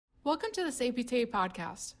Welcome to this APTA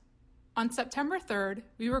podcast. On September 3rd,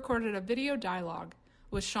 we recorded a video dialogue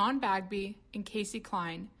with Sean Bagbey and Kacey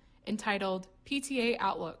Kline entitled PTA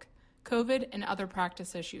Outlook, COVID and Other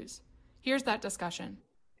Practice Issues. Here's that discussion.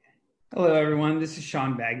 Hello, everyone. This is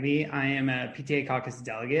Sean Bagbey. I am a PTA caucus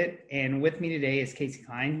delegate, and with me today is Kacey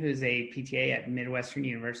Kline, who is a PTA at Midwestern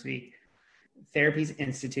University Therapies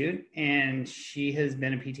Institute, and she has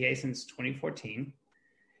been a PTA since 2014.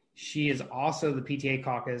 She is also the PTA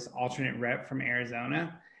caucus alternate rep from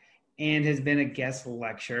Arizona and has been a guest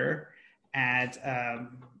lecturer as a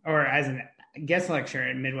guest lecturer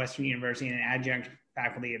at Midwestern University and an adjunct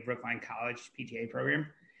faculty at Brookline College PTA program.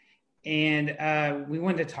 And we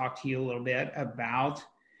wanted to talk to you a little bit about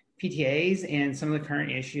PTAs and some of the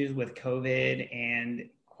current issues with COVID and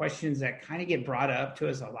questions that kind of get brought up to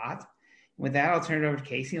us a lot. With that, I'll turn it over to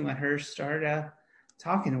Kacey and let her start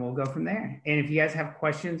talking, and we'll go from there. And if you guys have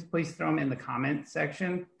questions, please throw them in the comment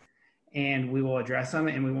section and we will address them.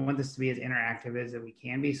 And we want this to be as interactive as we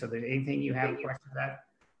can be. So if there's anything you have questions about,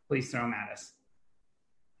 please throw them at us.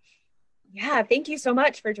 Yeah, thank you so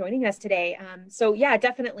much for joining us today. So yeah,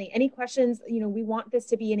 definitely. Any questions? We want this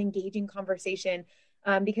to be an engaging conversation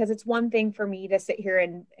because it's one thing for me to sit here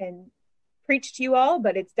and preach to you all,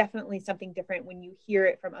 but it's definitely something different when you hear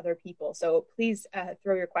it from other people. So please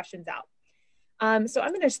throw your questions out. So I'm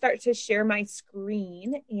going to start to share my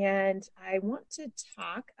screen, and I want to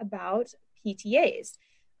talk about PTAs.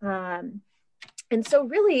 And so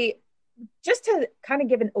really, just to kind of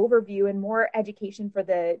give an overview and more education for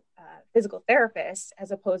the physical therapists as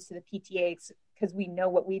opposed to the PTAs, because we know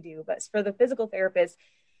what we do, but for the physical therapists,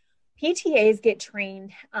 PTAs get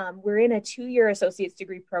trained. We're in a 2-year associate's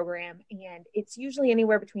degree program, and it's usually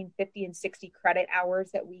anywhere between 50 and 60 credit hours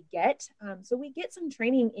that we get. So we get some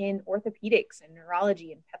training in orthopedics and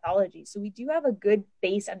neurology and pathology. So we do have a good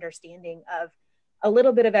base understanding of a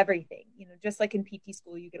little bit of everything. Just like in PT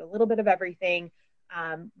school, you get a little bit of everything.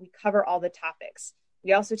 We cover all the topics.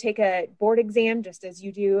 We also take a board exam, just as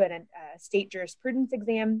you do, and a state jurisprudence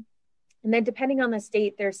exam. And then depending on the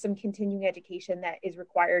state, there's some continuing education that is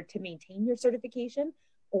required to maintain your certification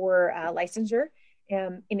or licensure.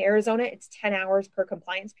 In Arizona, it's 10 hours per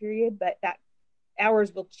compliance period, but that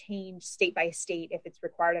hours will change state by state if it's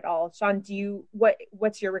required at all. Sean,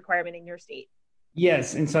 what's your requirement in your state?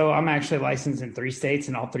 Yes. And so I'm actually licensed in 3 states,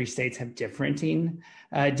 and all 3 states have different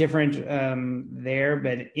there,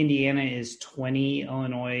 but Indiana is 20,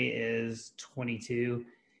 Illinois is 22,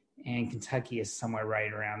 and Kentucky is somewhere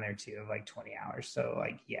right around there too, of like 20 hours. So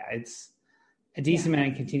it's a decent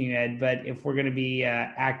amount of continuing ed, but if we're going to be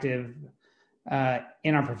active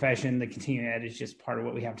in our profession, the continuing ed is just part of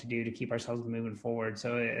what we have to do to keep ourselves moving forward.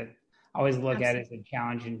 So I always look at it as a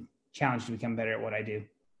challenge to become better at what I do.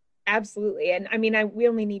 Absolutely. And I mean, we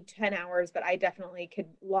only need 10 hours, but I definitely could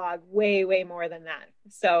log way, way more than that.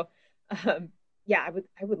 So I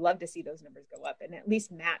would love to see those numbers go up and at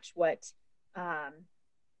least match what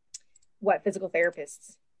physical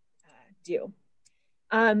therapists do.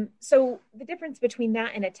 So the difference between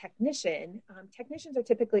that and a technician, technicians are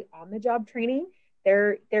typically on-the-job training.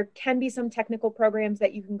 There can be some technical programs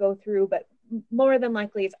that you can go through, but more than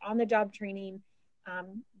likely it's on-the-job training.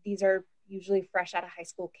 These are usually fresh out of high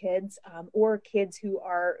school kids or kids who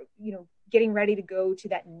are, getting ready to go to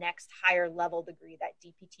that next higher level degree, that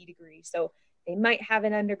DPT degree. So they might have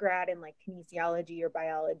an undergrad in like kinesiology or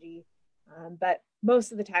biology, but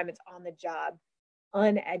most of the time it's on the job,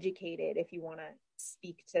 uneducated, if you want to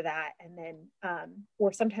speak to that. And then,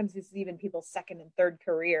 or sometimes this is even people's second and third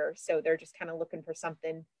career. So they're just kind of looking for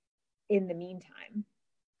something in the meantime.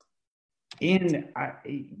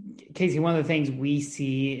 Kacey, one of the things we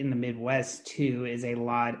see in the Midwest too is a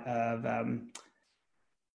lot of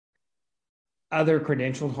other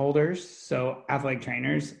credentialed holders, so athletic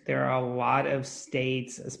trainers. There are a lot of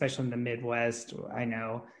states, especially in the Midwest, I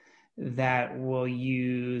know, that will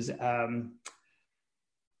use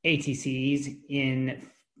ATCs in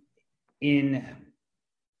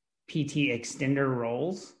PT extender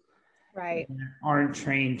roles, right? Aren't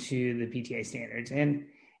trained to the PTA standards,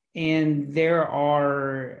 and there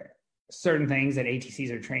are certain things that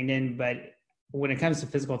ATCs are trained in, but when it comes to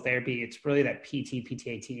physical therapy, it's really that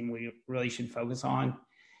PTA team we really should focus on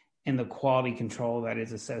and the quality control that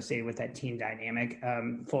is associated with that team dynamic.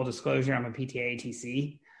 Full disclosure, I'm a PTA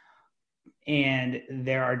ATC, and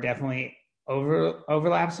there are definitely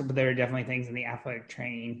overlaps, but there are definitely things in the athletic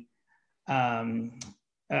training realm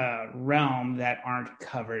that aren't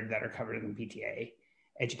covered, that are covered in the PTA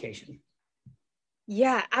education.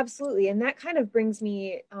 Yeah, absolutely. And that kind of brings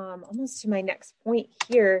me almost to my next point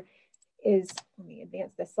here is, let me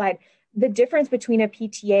advance this slide, the difference between a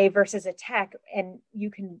PTA versus a tech. And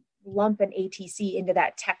you can lump an ATC into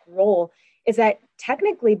that tech role is that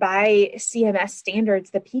technically by CMS standards,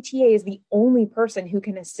 the PTA is the only person who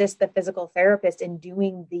can assist the physical therapist in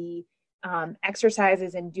doing the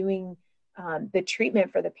exercises and doing the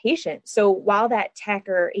treatment for the patient. So while that tech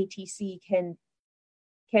or ATC can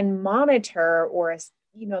monitor, or,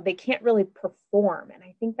 they can't really perform. And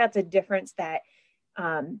I think that's a difference that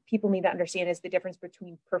people need to understand, is the difference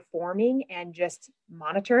between performing and just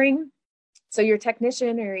monitoring. So your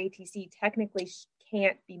technician or ATC technically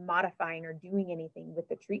can't be modifying or doing anything with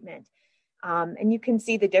the treatment. And you can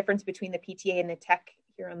see the difference between the PTA and the tech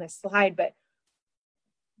here on this slide, but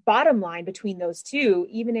bottom line between those two,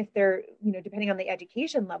 even if they're, depending on the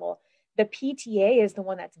education level, the PTA is the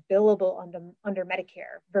one that's billable under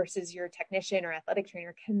Medicare versus your technician or athletic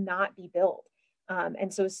trainer cannot be billed.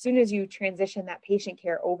 And so as soon as you transition that patient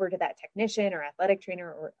care over to that technician or athletic trainer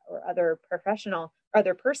or other professional, or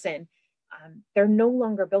other person, they're no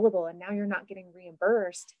longer billable, and now you're not getting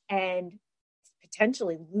reimbursed and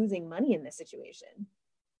potentially losing money in this situation.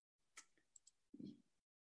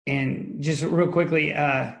 And just real quickly,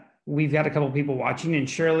 we've got a couple of people watching, and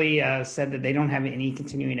Shirley said that they don't have any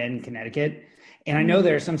continuing ed in Connecticut. And I know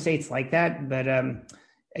there are some states like that, but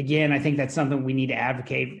again, I think that's something we need to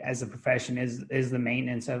advocate as a profession, is the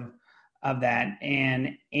maintenance of that.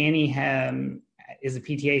 And Annie is a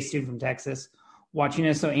PTA student from Texas watching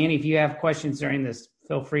us. So Annie, if you have questions during this,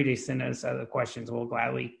 feel free to send us other questions. We'll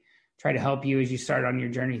gladly try to help you as you start on your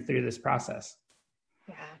journey through this process.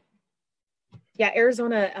 Yeah,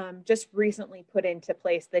 Arizona just recently put into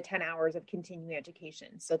place the 10 hours of continuing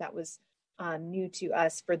education. So that was new to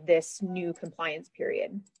us for this new compliance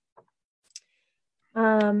period.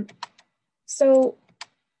 Going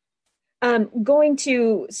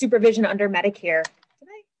to supervision under Medicare.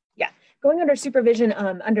 Going under supervision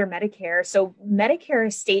under Medicare. So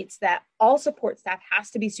Medicare states that all support staff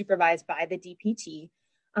has to be supervised by the DPT.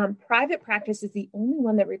 Private practice is the only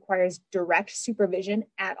one that requires direct supervision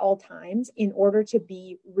at all times in order to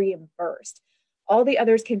be reimbursed. All the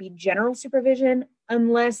others can be general supervision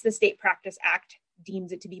unless the State Practice Act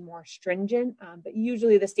deems it to be more stringent. But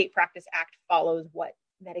usually the State Practice Act follows what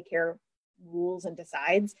Medicare rules and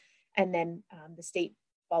decides, and then the state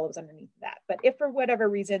follows underneath that. But if for whatever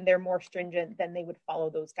reason they're more stringent, then they would follow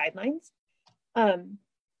those guidelines.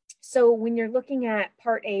 So when you're looking at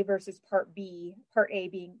Part A versus Part B, Part A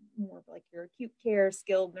being more of like your acute care,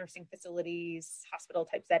 skilled nursing facilities, hospital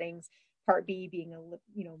type settings, Part B being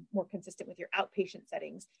more consistent with your outpatient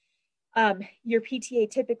settings, your PTA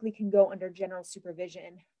typically can go under general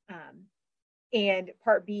supervision. And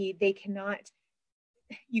Part B,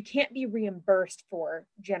 you can't be reimbursed for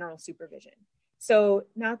general supervision. So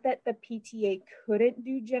not that the PTA couldn't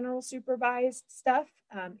do general supervised stuff,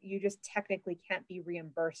 you just technically can't be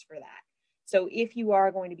reimbursed for that. So if you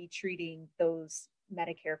are going to be treating those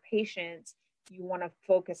Medicare patients, you want to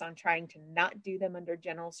focus on trying to not do them under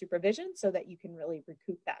general supervision so that you can really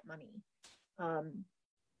recoup that money.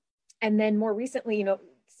 And then more recently,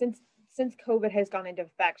 since COVID has gone into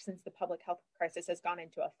effect, since the public health crisis has gone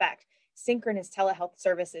into effect, synchronous telehealth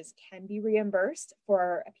services can be reimbursed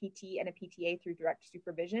for a PT and a PTA through direct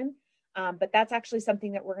supervision. But that's actually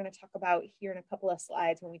something that we're going to talk about here in a couple of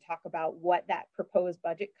slides when we talk about what that proposed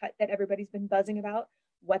budget cut that everybody's been buzzing about,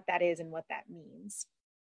 what that is and what that means.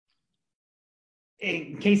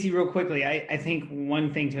 Hey, Kacey, real quickly, I think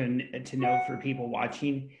one thing to know for people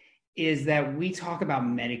watching is that we talk about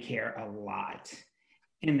Medicare a lot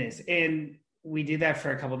in this, and we do that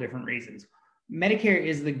for a couple different reasons. Medicare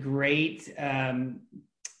is the great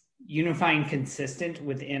unifying consistent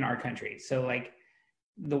within our country. So like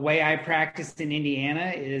the way I practice in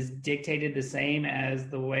Indiana is dictated the same as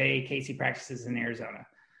the way Kacey practices in Arizona,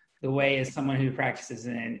 the way as someone who practices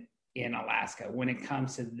in Alaska when it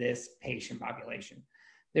comes to this patient population.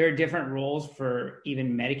 There are different rules for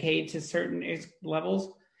even Medicaid to certain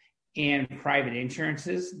levels and private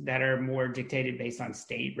insurances that are more dictated based on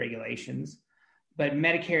state regulations. But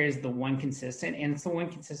Medicare is the one consistent, and it's the one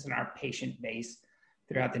consistent in our patient base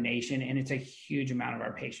throughout the nation, and it's a huge amount of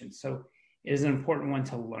our patients. So it is an important one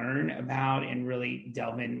to learn about and really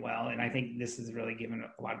delve in well. And I think this has really given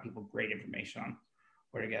a lot of people great information on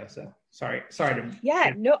where to go. So sorry to.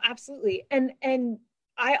 Yeah, no, absolutely. And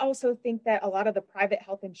I also think that a lot of the private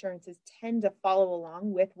health insurances tend to follow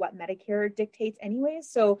along with what Medicare dictates anyways.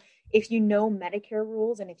 So if you know Medicare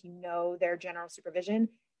rules and if you know their general supervision,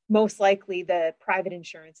 most likely the private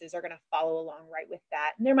insurances are going to follow along right with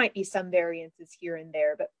that. And there might be some variances here and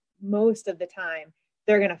there, but most of the time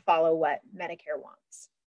they're going to follow what Medicare wants.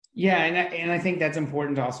 Yeah. And I think that's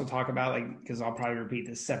important to also talk about, like, because I'll probably repeat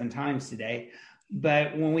this 7 times today,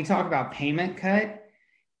 but when we talk about payment cut,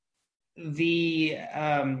 we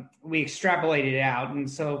extrapolated it out. And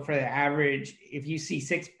so for the average, if you see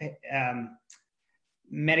 6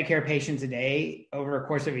 Medicare patients a day over a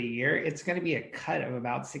course of a year, it's going to be a cut of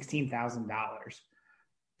about $16,000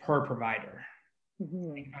 per provider.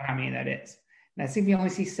 Mm-hmm. Think about how many that is. And that's if you only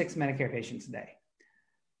see 6 Medicare patients a day.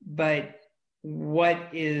 But what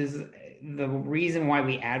is the reason why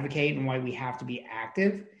we advocate and why we have to be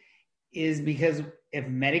active is because if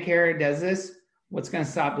Medicare does this, what's going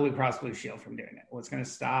to stop Blue Cross Blue Shield from doing it? What's going to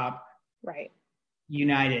stop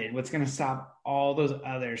United? What's going to stop all those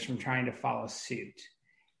others from trying to follow suit?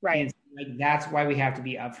 Right. And that's why we have to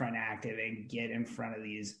be upfront active and get in front of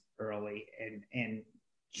these early and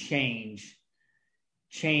change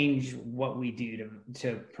what we do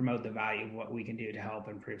to promote the value of what we can do to help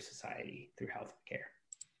improve society through health care.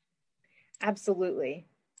 Absolutely.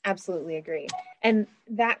 Absolutely agree. And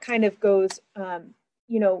that kind of goes, I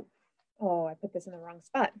put this in the wrong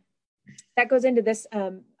spot. That goes into this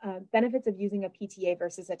benefits of using a PTA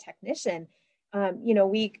versus a technician.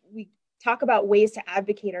 We talk about ways to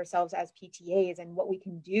advocate ourselves as PTAs and what we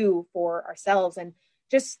can do for ourselves and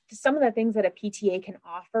just some of the things that a PTA can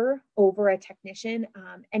offer over a technician.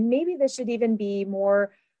 And maybe this should even be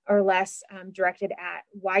more or less directed at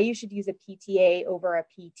why you should use a PTA over a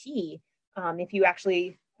PT. If you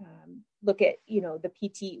actually look at, the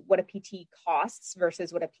PT, what a PT costs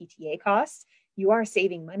versus what a PTA costs, you are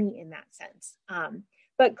saving money in that sense.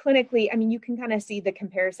 But clinically, you can kind of see the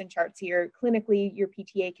comparison charts here. Clinically, your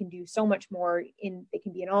PTA can do so much more they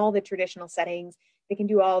can be in all the traditional settings. They can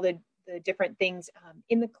do all the different things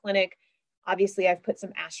in the clinic. Obviously, I've put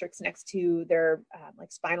some asterisks next to their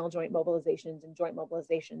like spinal joint mobilizations and joint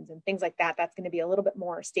mobilizations and things like that. That's going to be a little bit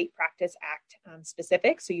more State Practice Act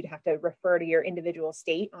specific. So you'd have to refer to your individual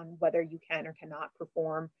state on whether you can or cannot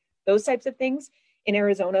perform those types of things. In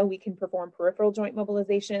Arizona, we can perform peripheral joint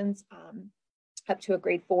mobilizations up to a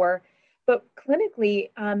grade 4. But clinically,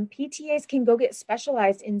 PTAs can go get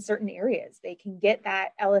specialized in certain areas. They can get that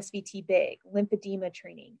LSVT big, lymphedema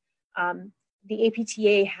training. The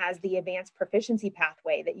APTA has the advanced proficiency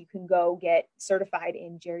pathway that you can go get certified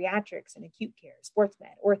in geriatrics and acute care, sports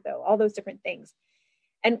med, ortho, all those different things.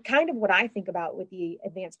 And kind of what I think about with the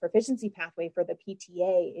advanced proficiency pathway for the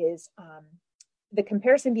PTA is the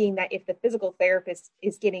comparison being that if the physical therapist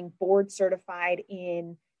is getting board certified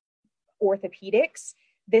in orthopedics,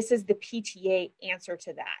 this is the PTA answer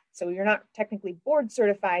to that. So you're not technically board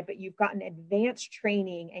certified, but you've gotten advanced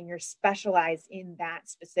training and you're specialized in that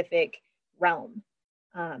specific realm.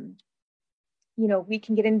 We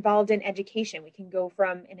can get involved in education. We can go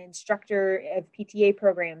from an instructor of PTA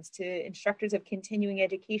programs to instructors of continuing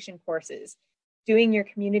education courses, doing your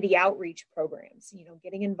community outreach programs,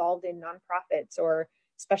 getting involved in nonprofits or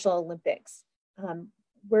Special Olympics.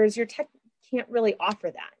 Whereas your tech can't really offer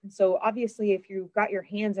that. And so obviously, if you've got your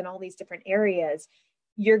hands in all these different areas,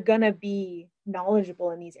 you're going to be knowledgeable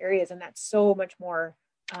in these areas. And that's so much more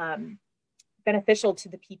beneficial to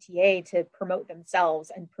the PTA to promote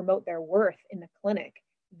themselves and promote their worth in the clinic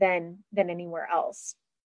than anywhere else.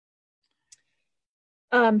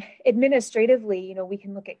 Administratively, we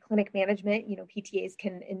can look at clinic management. PTAs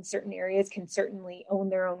can, in certain areas, can certainly own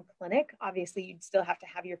their own clinic. Obviously, you'd still have to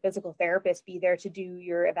have your physical therapist be there to do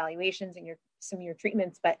your evaluations and some of your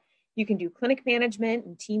treatments, but you can do clinic management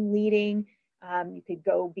and team leading. You could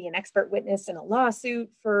go be an expert witness in a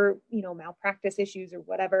lawsuit for, malpractice issues or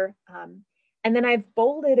whatever. And then I've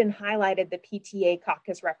bolded and highlighted the PTA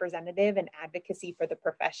caucus representative and advocacy for the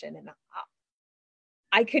profession. And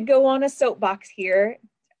I could go on a soapbox here.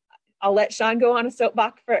 I'll let Sean go on a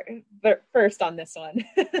soapbox first on this one.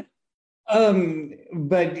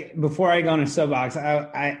 But before I go on a soapbox,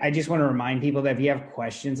 I just want to remind people that if you have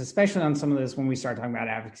questions, especially on some of this when we start talking about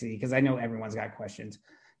advocacy, because I know everyone's got questions,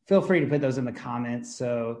 feel free to put those in the comments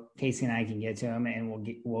so Kacey and I can get to them, and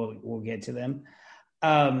we'll get to them.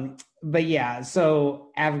 But yeah,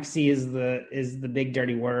 so advocacy is the big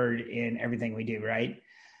dirty word in everything we do, right?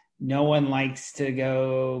 No one likes to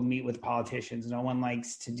go meet with politicians. No one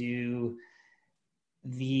likes to do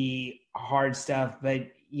the hard stuff.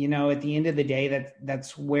 But, at the end of the day,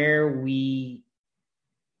 that's where we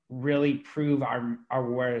really prove our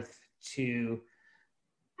worth to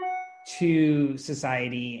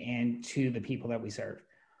society and to the people that we serve.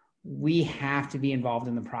 We have to be involved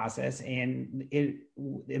in the process, and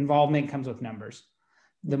involvement comes with numbers.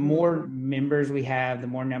 The more members we have, the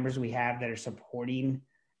more numbers we have that are supporting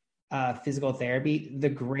physical therapy, the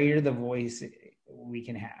greater the voice we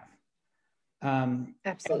can have.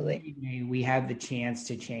 Absolutely. We have the chance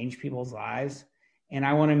to change people's lives. And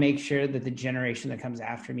I want to make sure that the generation that comes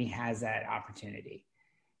after me has that opportunity.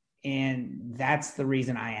 And that's the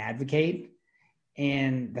reason I advocate.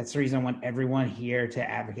 And that's the reason I want everyone here to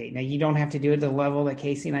advocate. Now, you don't have to do it to the level that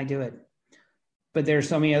Kacey and I do it, but there are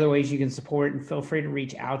so many other ways you can support, and feel free to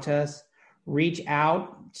reach out to us. Reach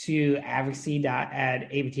out to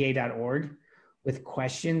advocacy.apta.org with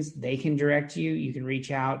questions. They can direct you. You can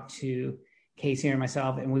reach out to Kacey or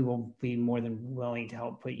myself, and we will be more than willing to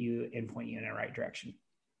help put you and point you in the right direction.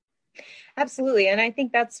 Absolutely. And I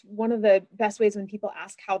think that's one of the best ways when people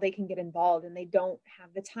ask how they can get involved and they don't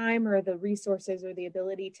have the time or the resources or the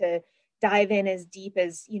ability to dive in as deep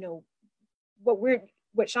as,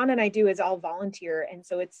 what Sean and I do is all volunteer. And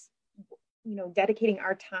so it's, dedicating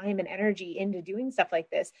our time and energy into doing stuff like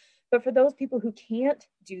this. But for those people who can't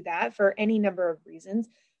do that for any number of reasons,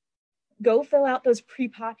 go fill out those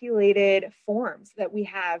pre-populated forms that we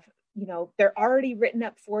have. They're already written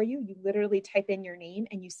up for you. You literally type in your name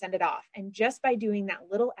and you send it off. And just by doing that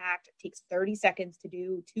little act, it takes 30 seconds to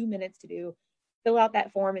do, 2 minutes to do, fill out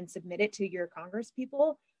that form and submit it to your Congress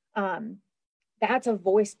people. That's a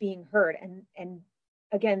voice being heard. And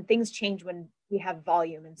again, things change when we have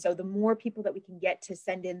volume. And so the more people that we can get to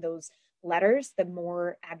send in those letters, the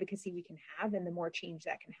more advocacy we can have and the more change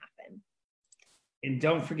that can happen. And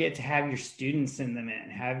don't forget to have your students send them in,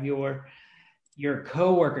 have your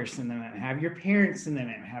coworkers send them in, have your parents send them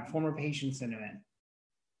in, have former patients send them in.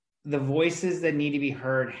 The voices that need to be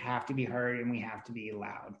heard have to be heard, and we have to be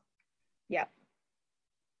loud. Yeah.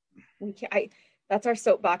 That's our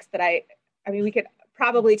soapbox that we could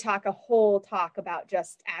probably talk a whole talk about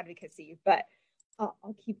just advocacy, but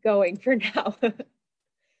I'll keep going for now.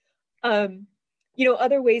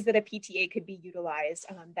 Other ways that a PTA could be utilized,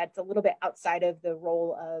 that's a little bit outside of the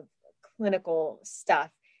role of clinical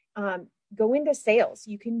stuff. Go into sales.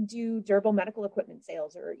 You can do durable medical equipment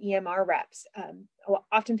sales or EMR reps.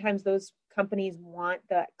 Oftentimes those companies want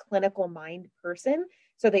the clinical mind person,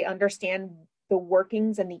 so they understand the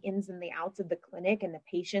workings and the ins and the outs of the clinic and the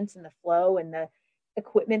patients and the flow and the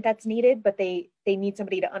equipment that's needed, but they need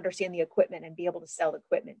somebody to understand the equipment and be able to sell the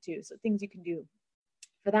equipment too. So things you can do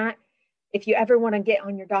for that. If you ever want to get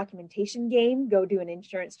on your documentation game, go do an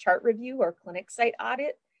insurance chart review or clinic site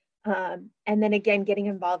audit. And then again, getting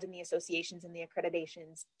involved in the associations and the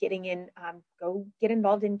accreditations, go get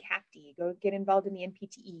involved in CAPTE, go get involved in the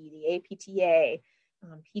NPTE, the APTA,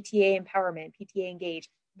 PTA empowerment, PTA engage.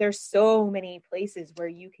 There's so many places where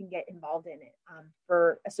you can get involved in it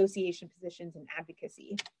for association positions and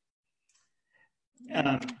advocacy.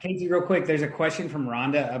 Kacey, real quick, there's a question from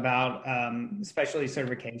Rhonda about specialty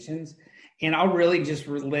certifications. And I'll really just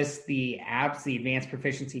list the APPS, the Advanced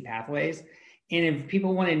Proficiency Pathways. And if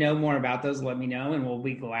people want to know more about those, let me know, and we'll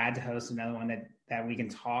be glad to host another one that we can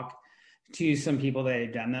talk to some people that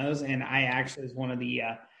have done those. And I actually was one of the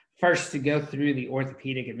first to go through the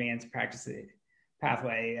orthopedic advanced practice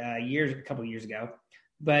pathway a couple of years ago.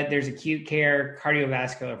 But there's acute care,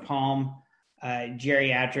 cardiovascular, palm,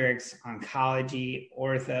 geriatrics, oncology,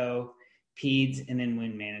 ortho, peds, and then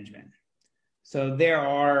wound management. So there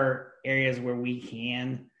are areas where we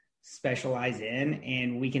can specialize in,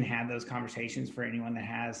 and we can have those conversations for anyone that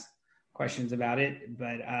has questions about it.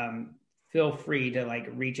 But feel free to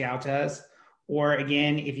reach out to us. Or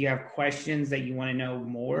again, if you have questions that you want to know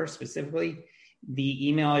more specifically, the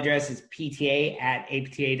email address is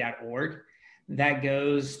pta@apta.org. That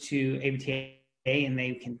goes to APTA, and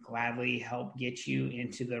they can gladly help get you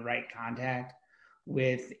into the right contact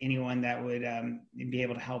with anyone that would be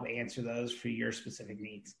able to help answer those for your specific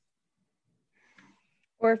needs.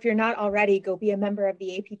 Or if you're not already, go be a member of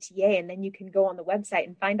the APTA, and then you can go on the website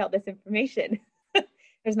and find out this information.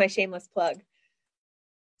 There's my shameless plug.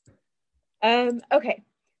 Okay,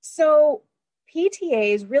 so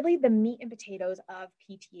PTA is really the meat and potatoes of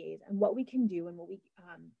PTAs and what we can do and what we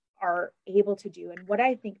are able to do. And what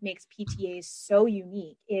I think makes PTAs so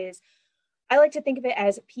unique is I like to think of it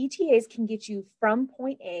as PTAs can get you from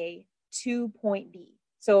point A to point B.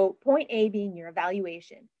 So point A being your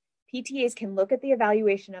evaluation. PTAs can look at the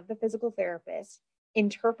evaluation of the physical therapist,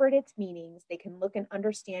 interpret its meanings. They can look and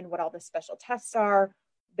understand what all the special tests are,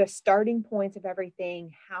 the starting points of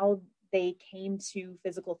everything, how they came to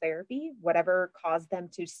physical therapy, whatever caused them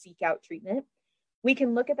to seek out treatment. We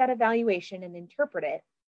can look at that evaluation and interpret it.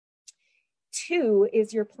 2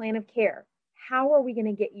 is your plan of care. How are we going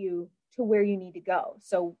to get you to where you need to go?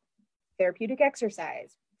 So therapeutic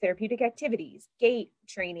exercise, therapeutic activities, gait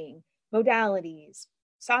training, modalities,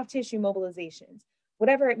 soft tissue mobilizations,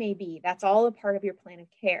 whatever it may be, that's all a part of your plan of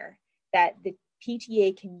care that the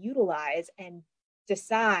PTA can utilize and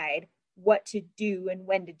decide what to do and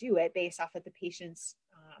when to do it based off of the patient's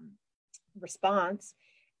response,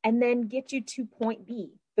 and then get you to point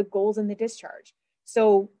B, the goals and the discharge.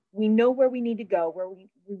 So we know where we need to go, where we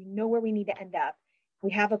know where we need to end up.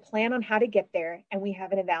 We have a plan on how to get there, and we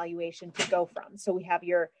have an evaluation to go from. So we have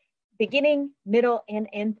your beginning, middle, and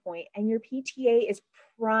end point, and your PTA is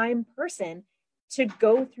prime person to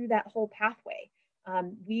go through that whole pathway.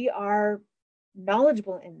 We are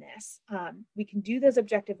knowledgeable in this. We can do those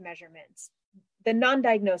objective measurements, the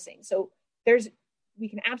non-diagnosing. So we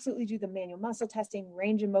can absolutely do the manual muscle testing,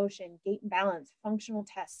 range of motion, gait and balance, functional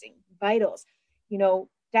testing, vitals.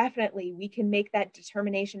 Definitely we can make that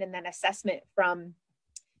determination and that assessment from,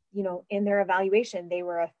 in their evaluation, they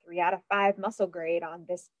were a 3 out of 5 muscle grade on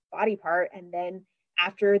this body part. And then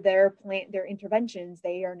after their interventions,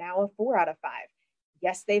 they are now a 4 out of 5.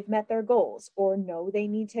 Yes, they've met their goals, or no, they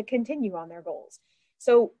need to continue on their goals.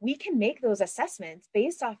 So we can make those assessments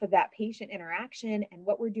based off of that patient interaction and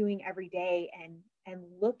what we're doing every day, and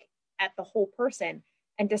look at the whole person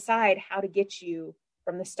and decide how to get you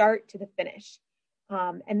from the start to the finish.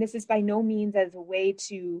 And this is by no means as a way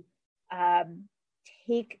to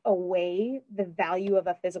take away the value of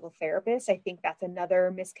a physical therapist. I think that's another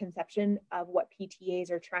misconception of what PTAs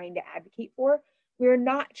are trying to advocate for. We're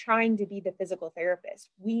not trying to be the physical therapist.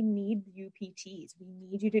 We need you PTs. We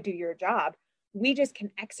need you to do your job. We just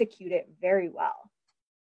can execute it very well.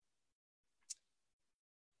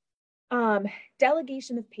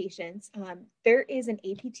 Delegation of patients. There is an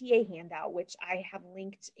APTA handout, which I have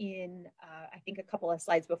linked in, I think, a couple of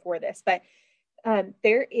slides before this, but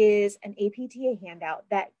there is an APTA handout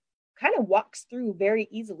that kind of walks through very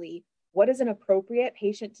easily what is an appropriate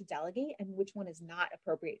patient to delegate and which one is not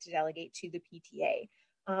appropriate to delegate to the PTA.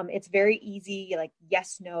 It's very easy, like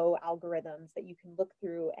yes, no algorithms that you can look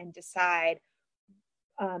through and decide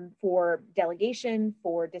for delegation,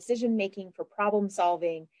 for decision-making, for problem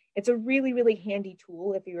solving. It's a really, really handy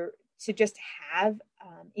tool if you're to just have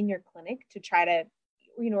in your clinic to try to,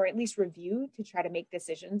 or at least review to try to make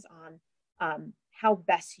decisions on how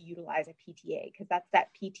best to utilize a PTA, because that's that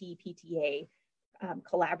PT-PTA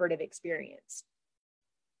collaborative experience.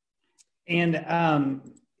 And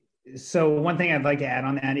so one thing I'd like to add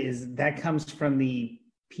on that is that comes from the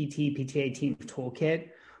PT-PTA team toolkit,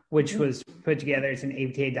 which was put together. It's an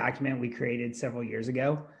APTA document we created several years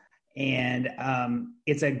ago. And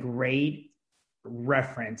it's a great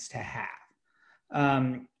reference to have.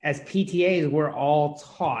 As PTAs, we're all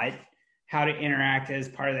taught how to interact as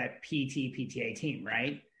part of that PT-PTA team,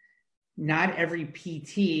 right? Not every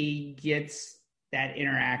PT gets that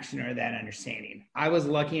interaction or that understanding. I was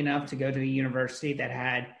lucky enough to go to a university that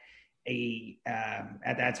had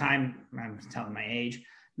at that time, I'm telling my age,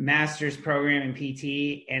 master's program in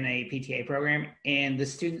PT and a PTA program. And the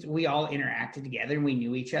students, we all interacted together and we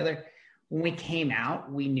knew each other. When we came out,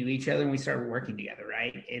 we knew each other and we started working together,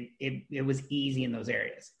 right? It was easy in those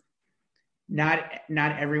areas. Not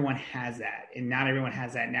everyone has that. And not everyone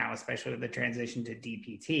has that now, especially with the transition to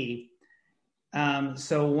DPT.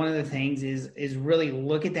 So one of the things is really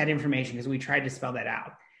look at that information, because we tried to spell that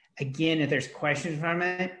out. Again, if there's questions from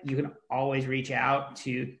it, you can always reach out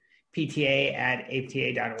to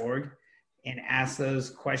pta@apta.org and ask those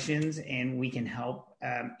questions, and we can help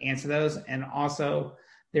answer those. And also,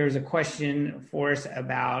 there was a question for us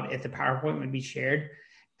about if the PowerPoint would be shared.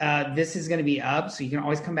 This is going to be up, so you can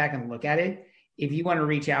always come back and look at it. If you want to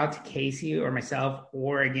reach out to Kacey or myself,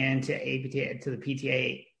 or again to APTA, to the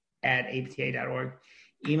PTA@apta.org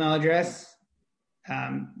email address,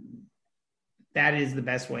 that is the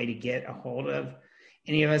best way to get a hold of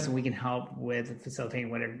any of us, and we can help with facilitating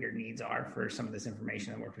whatever your needs are for some of this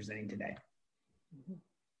information that we're presenting today.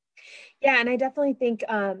 Yeah, and I definitely think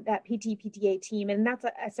that PT-PTA team, and that's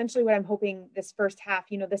essentially what I'm hoping this first half,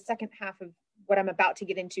 the second half of what I'm about to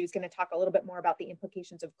get into is going to talk a little bit more about the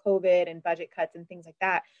implications of COVID and budget cuts and things like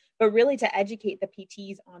that, but really to educate the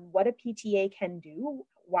PTs on what a PTA can do,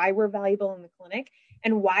 why we're valuable in the clinic,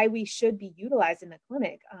 and why we should be utilized in the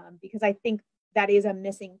clinic, because I think that is a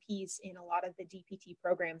missing piece in a lot of the DPT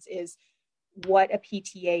programs is what a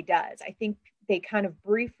PTA does. I think they kind of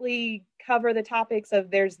briefly cover the topics of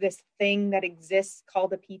there's this thing that exists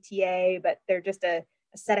called a PTA, but they're just a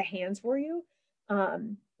set of hands for you.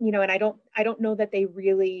 And I don't know that they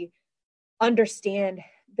really understand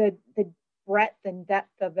the breadth and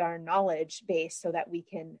depth of our knowledge base so that we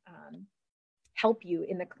can help you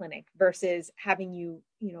in the clinic versus having you,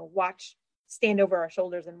 stand over our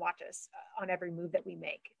shoulders and watch us on every move that we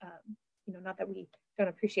make. Not that we don't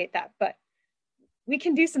appreciate that, but we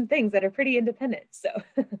can do some things that are pretty independent.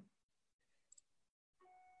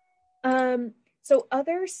 So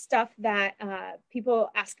other stuff that people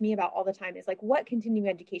ask me about all the time is like, what continuing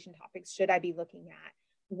education topics should I be looking at?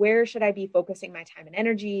 Where should I be focusing my time and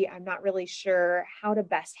energy? I'm not really sure how to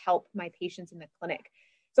best help my patients in the clinic.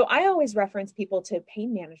 So I always reference people to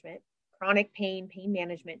pain management, chronic pain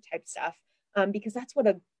management type stuff, because that's what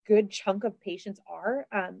a good chunk of patients are.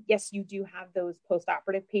 Yes, you do have those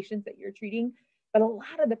post-operative patients that you're treating, but a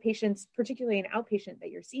lot of the patients, particularly an outpatient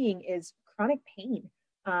that you're seeing, is chronic pain.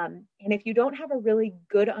 And if you don't have a really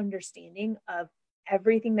good understanding of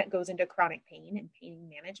everything that goes into chronic pain and pain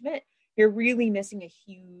management, you're really missing a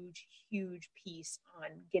huge, huge piece on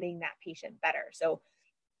getting that patient better. So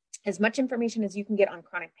as much information as you can get on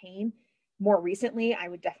chronic pain. More recently, I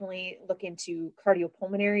would definitely look into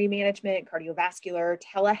cardiopulmonary management, cardiovascular,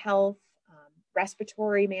 telehealth,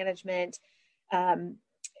 respiratory management.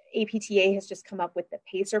 APTA has just come up with the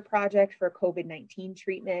PACER project for COVID-19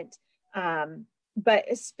 treatment.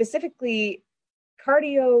 But specifically,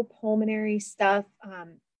 cardiopulmonary stuff,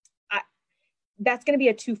 that's going to be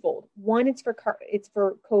a twofold. One, it's for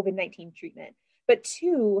COVID-19 treatment. But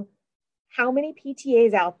two, how many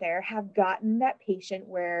PTAs out there have gotten that patient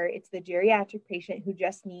where it's the geriatric patient who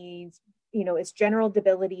just needs, it's general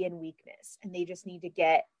debility and weakness, and they just need to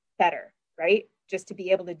get better, right? Just to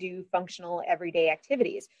be able to do functional everyday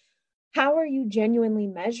activities. How are you genuinely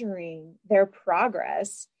measuring their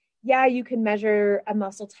progress? Yeah, you can measure a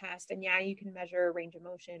muscle test, and yeah, you can measure range of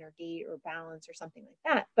motion or gait or balance or something like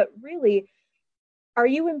that. But really, are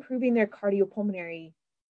you improving their cardiopulmonary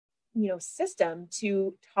system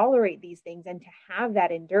to tolerate these things and to have that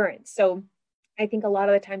endurance? So I think a lot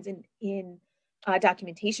of the times in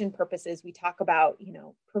documentation purposes, we talk about,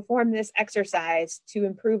 perform this exercise to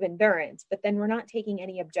improve endurance, but then we're not taking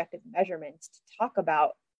any objective measurements to talk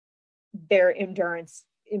about their endurance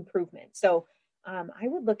improvement. So I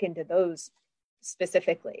would look into those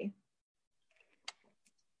specifically.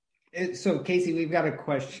 So Kacey, we've got a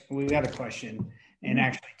question, and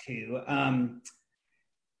actually two.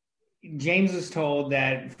 James was told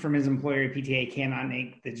that from his employer, PTA cannot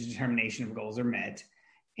make the determination if goals are met.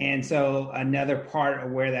 And so another part of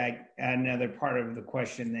the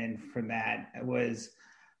question then from that was,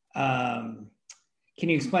 can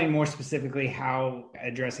you explain more specifically how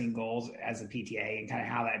addressing goals as a PTA and kind of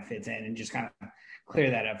how that fits in, and just kind of clear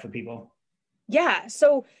that up for people? Yeah.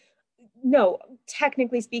 So no,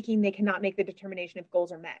 technically speaking, they cannot make the determination if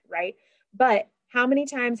goals are met, right? But how many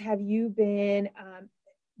times have you been,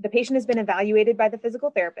 the patient has been evaluated by the physical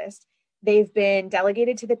therapist, they've been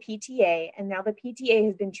delegated to the PTA, and now the PTA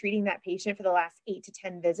has been treating that patient for the last 8 to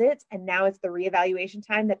 10 visits, and now it's the reevaluation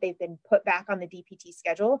time that they've been put back on the DPT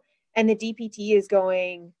schedule, and the DPT is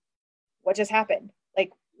going, what just happened?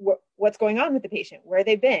 Like, what's going on with the patient? Where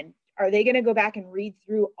they've been? Are they going to go back and read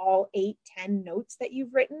through all 8, 10 notes that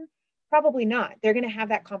you've written? Probably not. They're going to have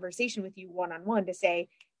that conversation with you one-on-one to say,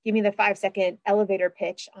 give me the 5-second elevator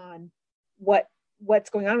pitch on what's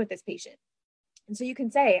going on with this patient. And so you can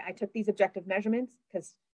say, I took these objective measurements,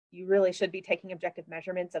 because you really should be taking objective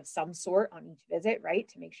measurements of some sort on each visit, right?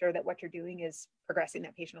 To make sure that what you're doing is progressing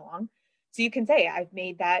that patient along. So you can say, I've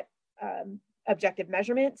made that objective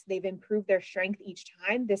measurements. They've improved their strength each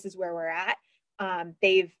time. This is where we're at.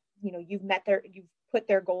 You've put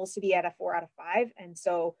their goals to be at a 4 out of 5. And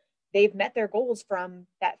so they've met their goals from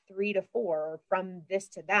that 3 to 4, or from this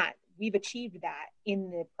to that. We've achieved that in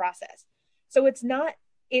the process. So it's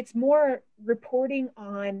more reporting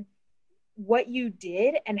on what you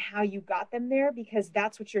did and how you got them there, because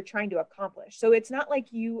that's what you're trying to accomplish. So it's not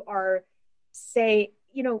like you are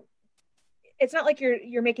it's not like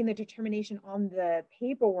you're making the determination on the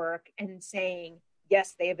paperwork and saying,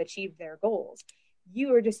 yes, they have achieved their goals.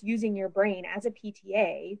 You are just using your brain as a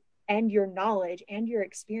PTA and your knowledge and your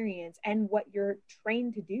experience and what you're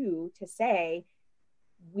trained to do to say,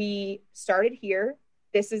 we started here.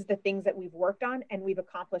 This is the things that we've worked on, and we've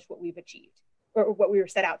accomplished what we've achieved, or what we were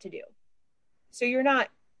set out to do. So you're not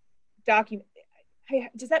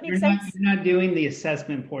does that make sense? You're not doing the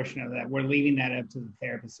assessment portion of that. We're leaving that up to the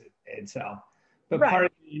therapist itself. But right. Part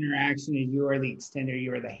of the interaction is you are the extender,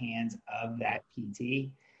 you are the hands of that PT.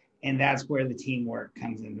 And that's where the teamwork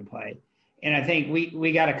comes into play. And I think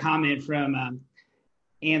we got a comment from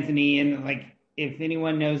Anthony, and if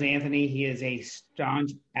anyone knows Anthony, he is a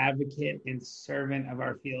staunch advocate and servant of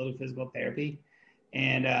our field of physical therapy.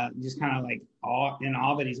 And just kind of all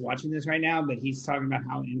that he's watching this right now, but he's talking about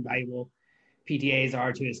how invaluable PTAs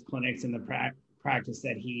are to his clinics and the practice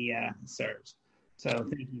that he serves. So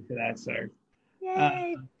thank you for that, sir.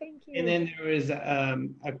 Yay, thank you. And then there was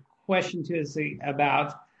a question to us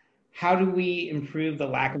about how do we improve the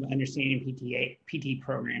lack of understanding PT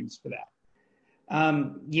programs for that?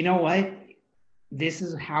 You know what? This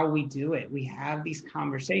is how we do it. We have these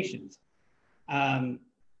conversations.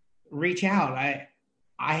 Reach out.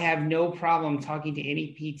 I have no problem talking to any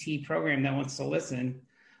PT program that wants to listen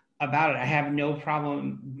about it. I have no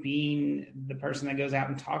problem being the person that goes out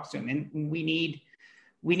and talks to them. And we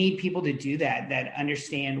need people to do that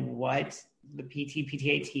understand what the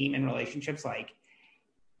PTA team and relationships like,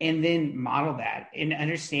 and then model that and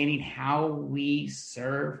understanding how we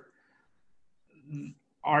serve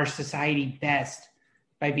our society best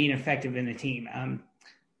by being effective in the team.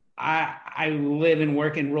 I live and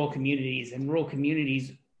work in rural communities, and rural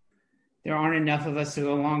communities, there aren't enough of us to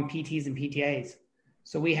go along PTs and PTAs.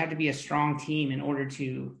 So we have to be a strong team in order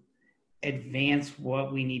to advance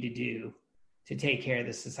what we need to do to take care of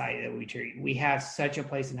the society that we treat. We have such a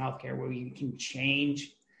place in healthcare where we can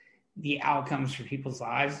change the outcomes for people's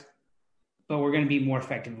lives, but we're going to be more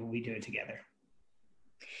effective when we do it together.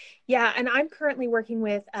 Yeah, and I'm currently working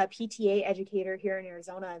with a PTA educator here in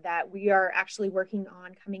Arizona that we are actually working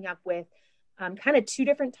on coming up with kind of two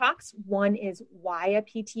different talks. One is why a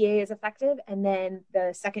PTA is effective, and then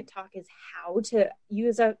the second talk is how to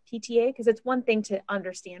use a PTA, because it's one thing to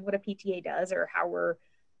understand what a PTA does or how we're,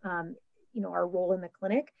 our role in the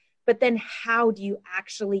clinic, but then how do you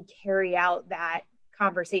actually carry out that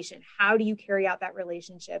conversation? How do you carry out that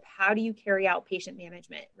relationship? How do you carry out patient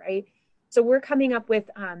management, right? So we're coming up with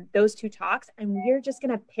those two talks, and we're just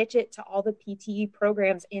going to pitch it to all the PT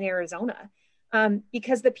programs in Arizona,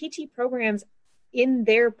 because the PT programs in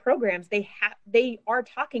their programs, they are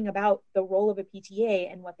talking about the role of a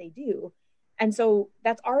PTA and what they do. And so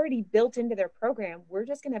that's already built into their program. We're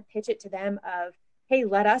just going to pitch it to them of, hey,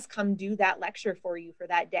 let us come do that lecture for you for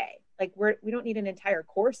that day. Like we don't need an entire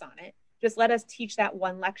course on it. Just let us teach that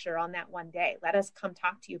one lecture on that one day. Let us come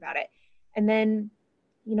talk to you about it. And then,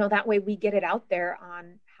 that way we get it out there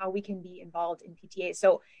on how we can be involved in PTA.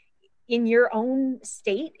 So in your own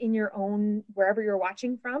state, in your own, wherever you're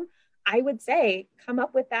watching from, I would say come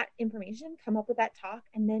up with that information, come up with that talk,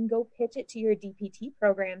 and then go pitch it to your DPT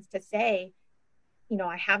programs to say,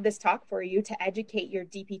 I have this talk for you to educate your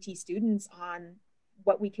DPT students on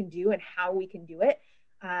what we can do and how we can do it.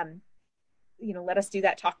 Let us do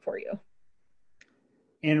that talk for you.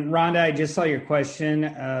 And Rhonda, I just saw your question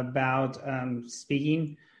about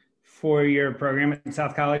speaking for your program at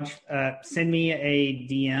South College. Send me a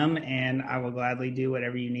DM and I will gladly do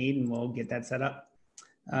whatever you need and we'll get that set up.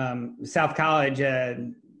 South College,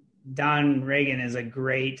 Don Reagan is a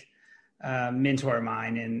great mentor of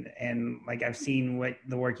mine, and like I've seen what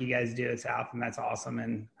the work you guys do at South, and that's awesome.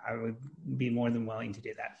 And I would be more than willing to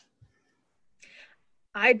do that.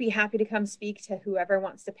 I'd be happy to come speak to whoever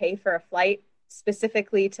wants to pay for a flight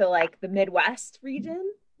specifically to like the Midwest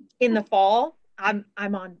region in the fall. I'm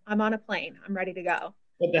on a plane. I'm ready to go.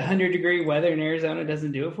 But the 100-degree weather in Arizona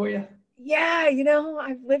doesn't do it for you? Yeah,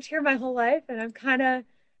 I've lived here my whole life, and I'm kind of,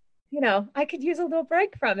 I could use a little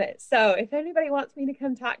break from it. So if anybody wants me to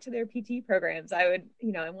come talk to their PT programs, I would,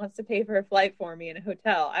 and wants to pay for a flight for me in a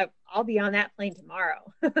hotel, I'll be on that plane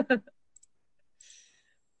tomorrow.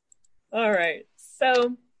 All right.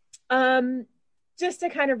 So just to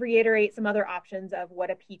kind of reiterate some other options of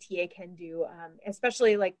what a PTA can do,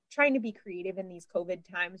 especially like trying to be creative in these COVID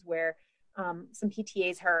times where some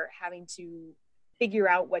PTAs are having to figure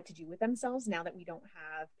out what to do with themselves now that we don't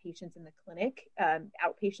have patients in the clinic,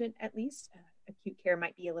 outpatient at least. Acute care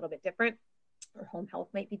might be a little bit different, or home health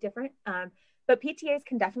might be different. But PTAs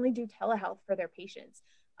can definitely do telehealth for their patients.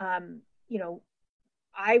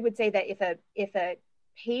 I would say that if a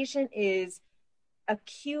patient is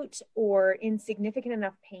acute or in significant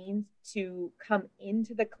enough pain to come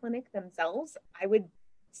into the clinic themselves, I would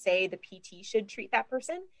say the PT should treat that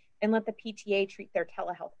person and let the PTA treat their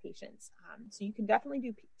telehealth patients. So you can definitely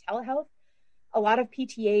do telehealth. A lot of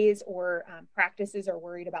PTAs or practices are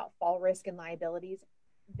worried about fall risk and liabilities.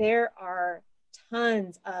 There are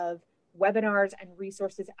tons of webinars and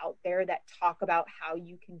resources out there that talk about how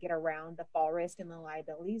you can get around the fall risk and the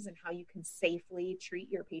liabilities and how you can safely treat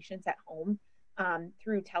your patients at home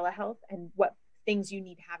through telehealth and what things you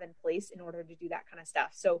need to have in place in order to do that kind of stuff.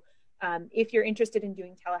 So if you're interested in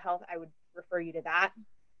doing telehealth, I would refer you to that.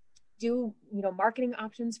 Do, marketing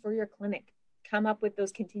options for your clinic. Come up with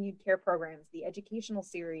those continued care programs, the educational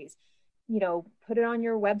series, put it on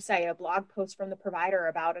your website, a blog post from the provider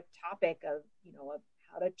about a topic of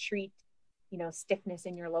how to treat, stiffness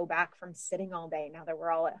in your low back from sitting all day now that we're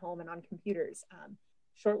all at home and on computers.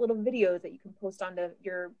 Short little videos that you can post onto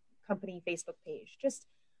your company Facebook page, just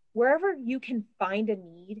wherever you can find a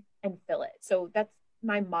need and fill it. So that's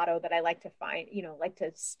my motto that I like to find, like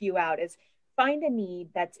to spew out is find a need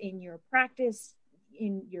that's in your practice,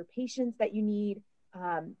 in your patients that you need,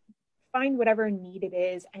 find whatever need it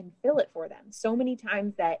is and fill it for them. So many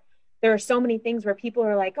times that there are so many things where people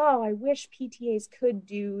are like, oh, I wish PTAs could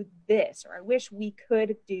do this, or I wish we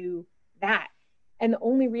could do that. And the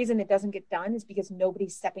only reason it doesn't get done is because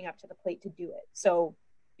nobody's stepping up to the plate to do it. So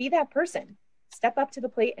be that person, step up to the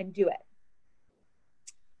plate and do it.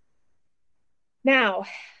 Now,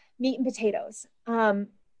 meat and potatoes.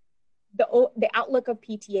 The outlook of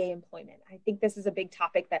PTA employment. I think this is a big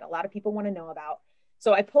topic that a lot of people want to know about.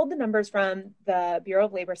 So I pulled the numbers from the Bureau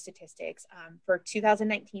of Labor Statistics for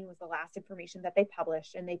 2019 was the last information that they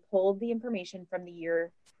published, and they pulled the information from the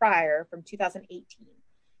year prior, from 2018.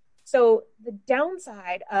 So the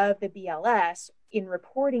downside of the BLS in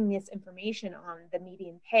reporting this information on the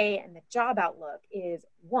median pay and the job outlook is,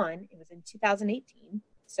 one, it was in 2018,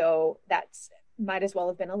 so that's might as well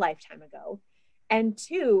have been a lifetime ago. And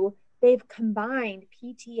two, they've combined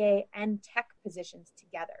PTA and tech positions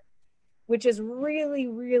together, which is really,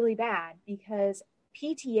 really bad because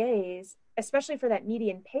PTAs, especially for that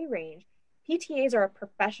median pay range, PTAs are a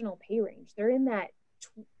professional pay range. They're in that,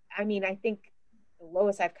 I think the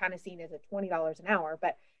lowest I've kind of seen is at $20 an hour,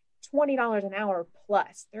 but $20 an hour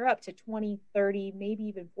plus. They're up to 20, 30, maybe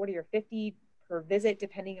even 40 or 50 per visit,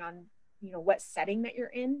 depending on, what setting that you're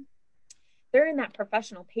in. They're in that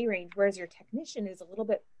professional pay range, whereas your technician is a little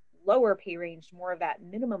bit lower pay range, more of that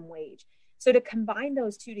minimum wage. So to combine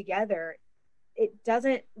those two together, it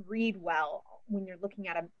doesn't read well when you're looking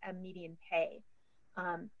at a median pay.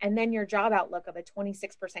 And then your job outlook of a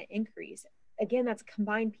 26% increase. Again, that's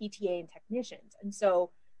combined PTA and technicians. And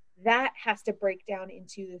so that has to break down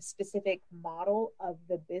into the specific model of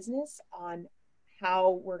the business on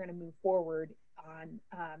how we're going to move forward on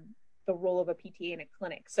the role of a PTA in a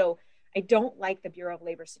clinic. So I don't like the Bureau of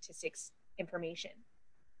Labor Statistics information.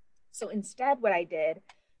 So instead, what I did,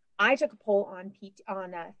 I took a poll on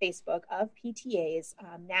Facebook of PTAs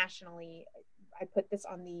nationally. I put this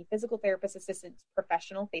on the Physical Therapist Assistants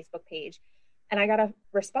Professional Facebook page, and I got a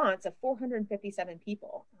response of 457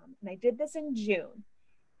 people. And I did this in June.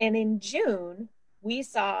 And in June, we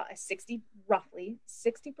saw roughly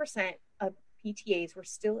 60% of PTAs were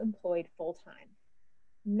still employed full-time.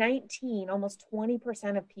 19, almost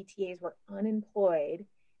 20% of PTAs were unemployed.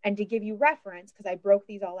 And to give you reference, because I broke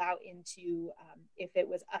these all out into if it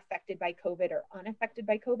was affected by COVID or unaffected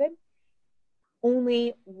by COVID,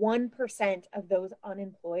 only 1% of those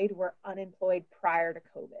unemployed were unemployed prior to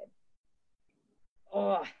COVID.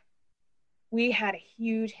 Oh, we had a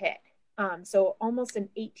huge hit. So almost an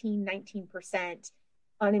 18, 19%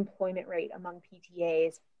 unemployment rate among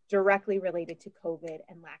PTAs directly related to COVID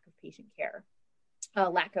and lack of patient care.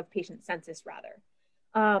 Lack of patient census, rather.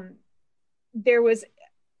 There was,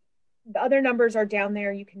 the other numbers are down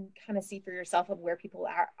there. You can kind of see for yourself of where people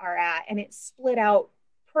are at. And it's split out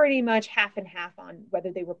pretty much half and half on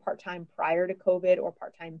whether they were part-time prior to COVID or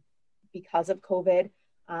part-time because of COVID.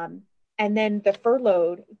 And then the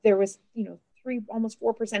furloughed, there was, almost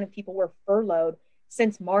 4% of people were furloughed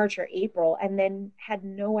since March or April, and then had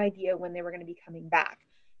no idea when they were going to be coming back.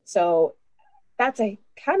 So that's a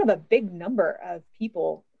kind of a big number of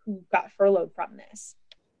people who got furloughed from this.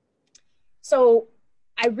 So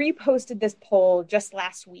I reposted this poll just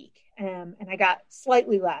last week, and I got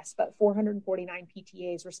slightly less, but 449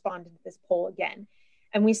 PTAs responded to this poll again.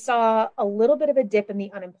 And we saw a little bit of a dip in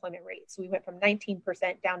the unemployment rate. So we went from 19%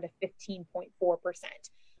 down to 15.4%.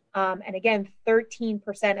 And again,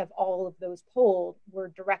 13% of all of those polled were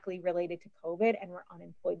directly related to COVID and were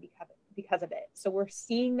unemployed because of it. So we're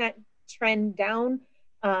seeing that trend down,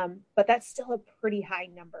 but that's still a pretty high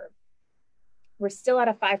number. We're still at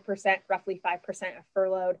a 5%, roughly 5% of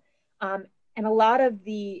furloughed. And a lot of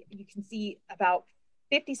you can see about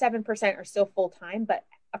 57% are still full-time, but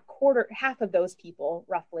half of those people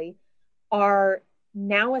roughly are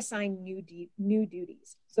now assigned new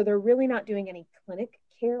duties. So they're really not doing any clinic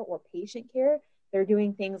care or patient care. They're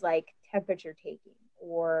doing things like temperature taking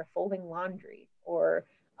or folding laundry or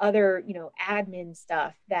other, admin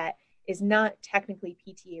stuff that is not technically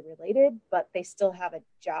PTA related, but they still have a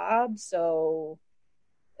job. So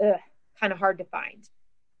kind of hard to find.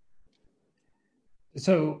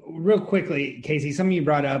 So real quickly, Kacey, something you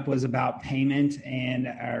brought up was about payment and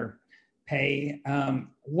our pay.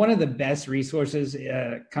 One of the best resources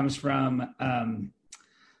comes from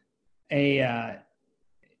anyone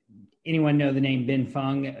know the name Ben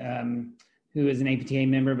Fung, who is an APTA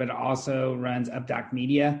member, but also runs UpDoc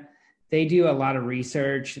Media. They do a lot of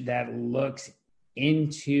research that looks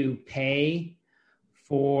into pay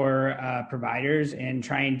for providers and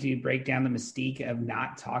trying to break down the mystique of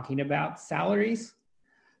not talking about salaries.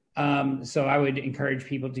 So I would encourage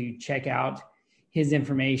people to check out his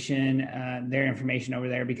information, their information over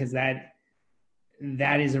there, because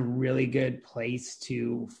that is a really good place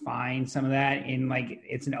to find some of that. And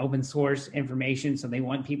it's an open source information, so they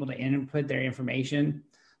want people to input their information.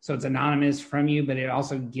 So it's anonymous from you, but it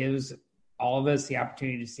also gives all of us the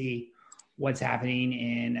opportunity to see what's happening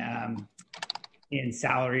in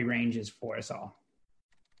salary ranges for us all.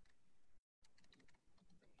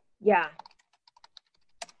 Yeah.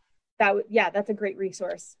 That's a great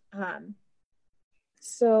resource.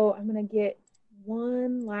 So I'm going to get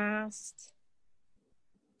one last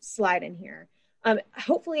slide in here.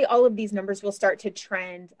 Hopefully all of these numbers will start to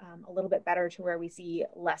trend a little bit better to where we see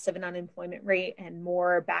less of an unemployment rate and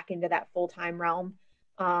more back into that full-time realm.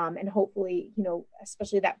 And hopefully,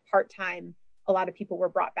 especially that part-time, a lot of people were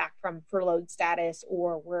brought back from furloughed status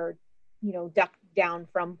or were, ducked down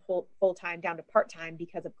from full-time down to part-time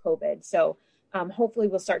because of COVID. So hopefully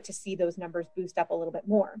we'll start to see those numbers boost up a little bit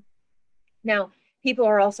more. Now, people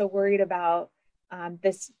are also worried about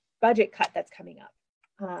this budget cut that's coming up.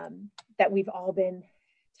 That we've all been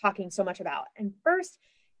talking so much about. And first,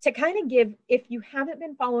 to kind of give, if you haven't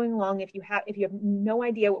been following along, if you have no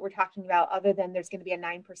idea what we're talking about, other than there's going to be a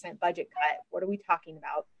 9% budget cut, what are we talking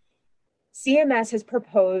about? CMS has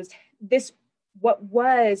proposed this, what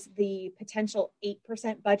was the potential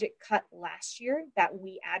 8% budget cut last year that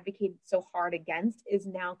we advocated so hard against is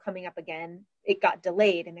now coming up again. It got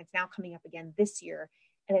delayed and it's now coming up again this year.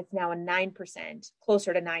 And it's now a 9%,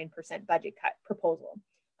 closer to 9% budget cut proposal.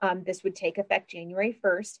 This would take effect January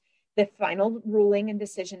 1st. The final ruling and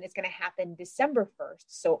decision is going to happen December 1st.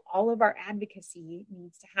 So all of our advocacy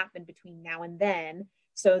needs to happen between now and then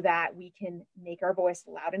so that we can make our voice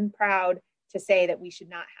loud and proud to say that we should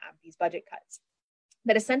not have these budget cuts.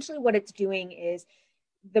 But essentially what it's doing is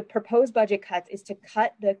the proposed budget cuts is to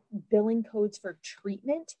cut the billing codes for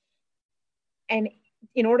treatment and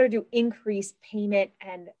in order to increase payment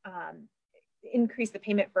and increase the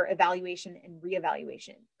payment for evaluation and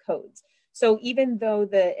reevaluation codes. So even though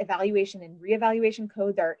the evaluation and reevaluation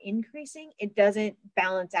codes are increasing, it doesn't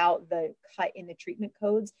balance out the cut in the treatment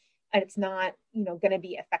codes, and it's not, going to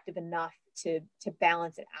be effective enough to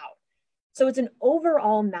balance it out. So it's an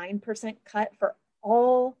overall 9% cut for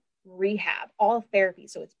all rehab, all therapy.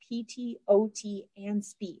 So it's PT, OT, and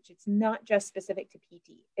speech. It's not just specific to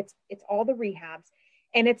PT. It's all the rehabs.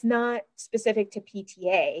 And it's not specific to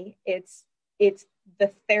PTA. It's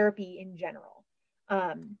the therapy in general.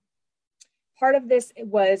 Part of this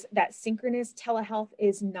was that synchronous telehealth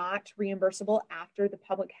is not reimbursable after the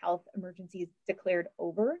public health emergency is declared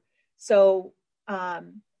over. So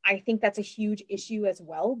I think that's a huge issue as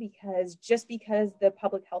well, because just because the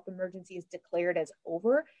public health emergency is declared as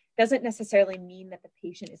over doesn't necessarily mean that the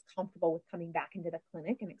patient is comfortable with coming back into the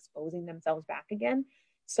clinic and exposing themselves back again.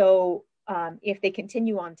 So if they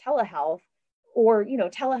continue on telehealth or,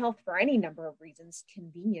 telehealth for any number of reasons,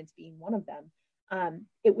 convenience being one of them,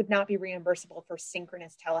 it would not be reimbursable for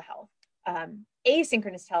synchronous telehealth.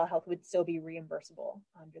 Asynchronous telehealth would still be reimbursable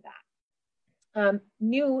under that.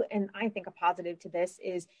 New, and I think a positive to this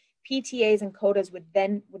is PTAs and CODAs would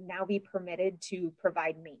now be permitted to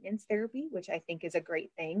provide maintenance therapy, which I think is a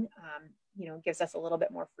great thing. Gives us a little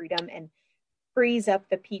bit more freedom and frees up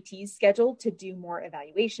the PT's schedule to do more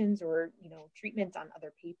evaluations or, treatments on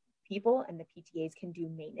other people, and the PTAs can do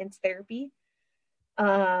maintenance therapy.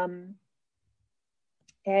 And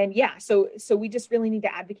yeah, so we just really need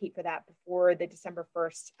to advocate for that before the December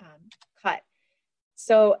 1st cut.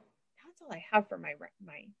 So that's all I have for my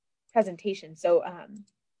presentation. So I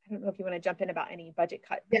don't know if you want to jump in about any budget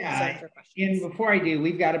cut concerns or questions. And before I do,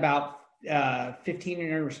 we've got about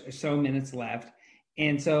 15 or so minutes left.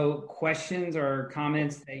 And so questions or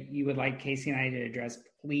comments that you would like Kacey and I to address,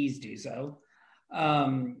 please do so.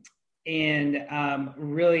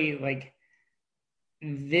 Really,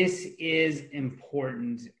 this is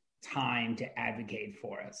important time to advocate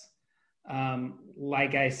for us.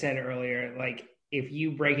 Like I said earlier, if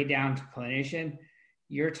you break it down to clinician,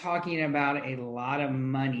 you're talking about a lot of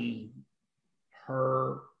money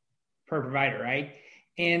per provider, right?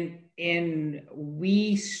 And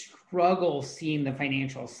we struggle seeing the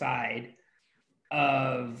financial side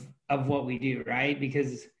of what we do, right?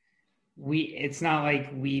 Because it's not like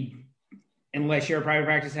unless you're a private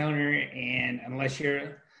practice owner and unless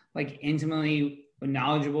you're intimately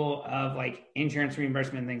knowledgeable of insurance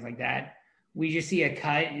reimbursement and things like that, we just see a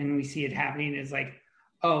cut and we see it happening. It's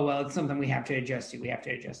oh, well, it's something we have to adjust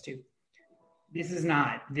to. This is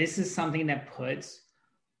not. This is something that puts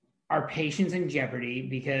our patients in jeopardy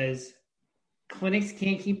because clinics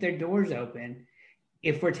can't keep their doors open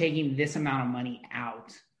if we're taking this amount of money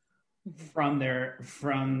out from their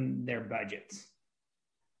budgets.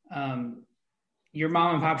 Your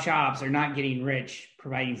mom and pop shops are not getting rich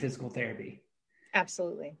providing physical therapy.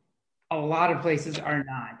 Absolutely. A lot of places are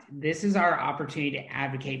not. This is our opportunity to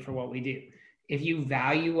advocate for what we do. If you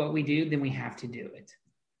value what we do, then we have to do it.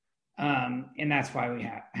 And that's why we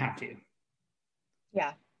have to.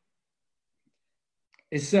 Yeah.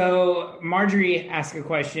 So Marjorie asked a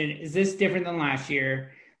question, is this different than last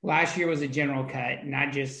year? Last year was a general cut,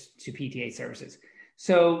 not just to PTA services.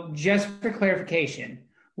 So just for clarification,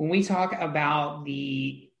 when we talk about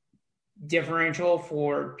the differential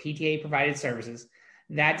for PTA provided services,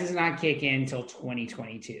 that does not kick in until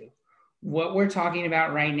 2022. What we're talking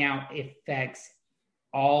about right now affects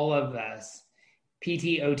all of us,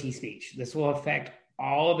 PT, OT, speech. This will affect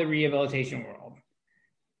all of the rehabilitation world.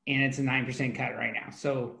 And it's a 9% cut right now.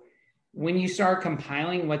 So when you start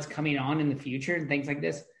compiling what's coming on in the future and things like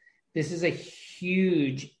this is a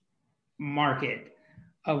huge market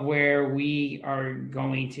of where we are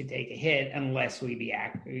going to take a hit unless we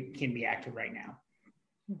can be active right now.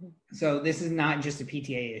 Mm-hmm. So this is not just a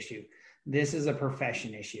PTA issue. This is a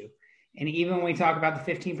profession issue. And even when we talk about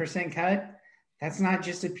the 15% cut, that's not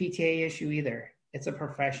just a PTA issue either. It's a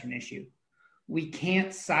profession issue. We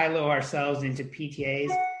can't silo ourselves into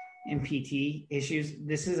PTAs and PT issues.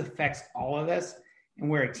 This affects all of us, and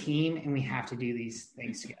we're a team, and we have to do these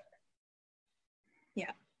things together.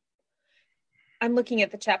 Yeah. I'm looking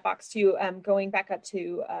at the chat box too, going back up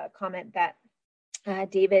to a comment that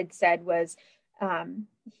David said was,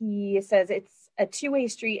 he says it's a two-way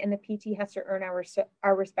street and the PT has to earn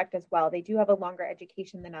our respect as well. They do have a longer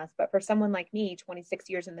education than us, but for someone like me, 26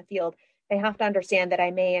 years in the field, they have to understand that I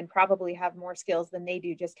may and probably have more skills than they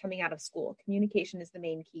do just coming out of school. Communication is the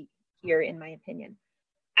main key here, in my opinion.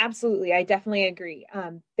 Absolutely. I definitely agree.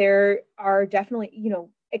 There are definitely,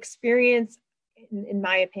 experience, in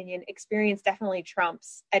my opinion, experience definitely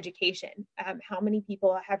trumps education. How many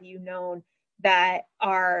people have you known that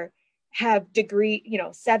have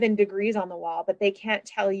 7 degrees on the wall, but they can't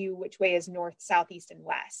tell you which way is north, south, east, and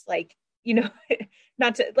west?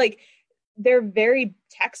 They're very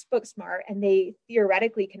textbook smart and they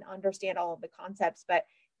theoretically can understand all of the concepts, but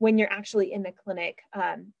when you're actually in the clinic,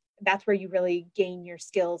 that's where you really gain your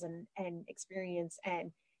skills and experience.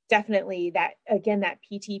 And definitely that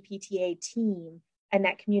PT, PTA team and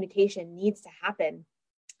that communication needs to happen.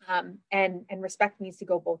 And respect needs to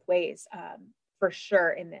go both ways, for sure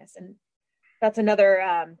in this. And that's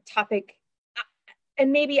another topic.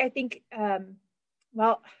 And maybe I think, I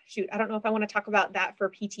don't know if I want to talk about that for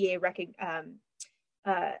PTA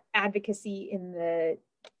advocacy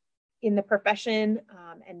in the profession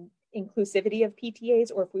and inclusivity of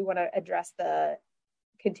PTAs, or if we want to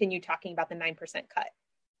continue talking about the 9% cut.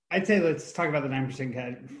 I'd say let's talk about the 9%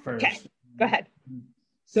 cut first. Okay, go ahead.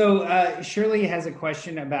 So Shirley has a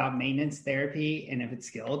question about maintenance therapy and if it's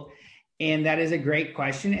skilled. And that is a great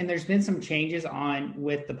question. And there's been some changes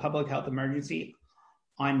with the public health emergency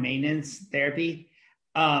on maintenance therapy.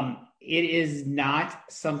 It is not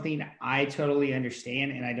something I totally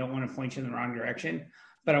understand, and I don't want to point you in the wrong direction,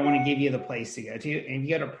 but I want to give you the place to go to. And if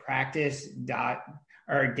you go to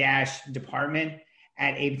practice-department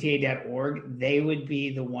at apta.org, they would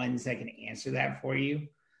be the ones that can answer that for you.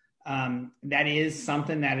 That is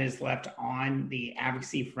something that is left on the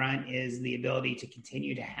advocacy front, is the ability to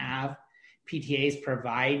continue to have PTAs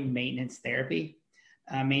provide maintenance therapy.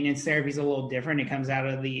 Maintenance therapy is a little different. It comes out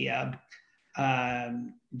of the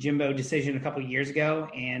Jimbo decision a couple of years ago,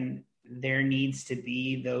 and there needs to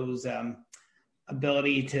be those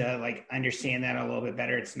ability to understand that a little bit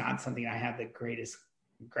better. It's not something I have the greatest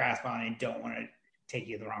grasp on, and don't want to take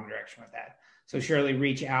you the wrong direction with that. So surely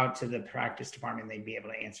reach out to the practice department. They'd be able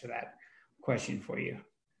to answer that question for you.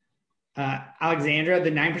 Alexandra,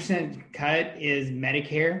 the 9% cut is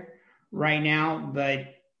Medicare right now,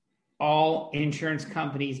 but all insurance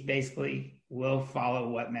companies basically will follow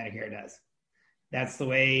what Medicare does. That's the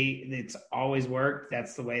way it's always worked.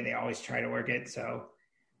 That's the way they always try to work it. So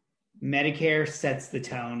Medicare sets the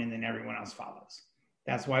tone and then everyone else follows.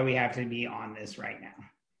 That's why we have to be on this right now.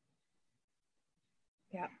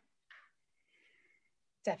 Yeah.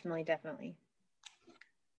 Definitely.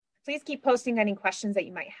 Please keep posting any questions that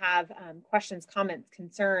you might have, questions, comments,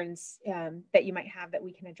 concerns that you might have that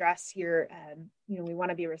we can address here. We want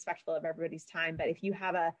to be respectful of everybody's time, but if you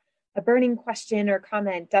have a burning question or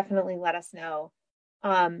comment, definitely let us know.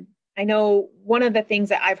 I know one of the things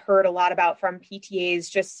that I've heard a lot about from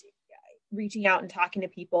PTAs, just reaching out and talking to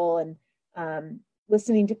people and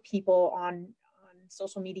listening to people on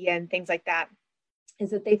social media and things like that, is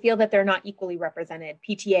that they feel that they're not equally represented.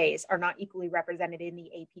 PTAs are not equally represented in the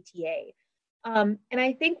APTA. And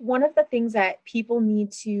I think one of the things that people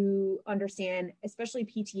need to understand, especially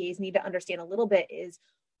PTAs need to understand a little bit, is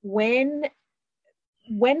when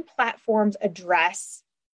platforms address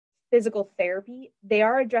physical therapy, they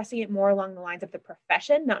are addressing it more along the lines of the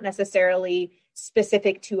profession, not necessarily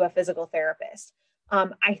specific to a physical therapist.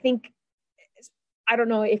 I think, I don't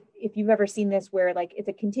know if you've ever seen this where like it's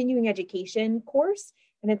a continuing education course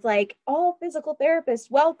and it's like all physical therapists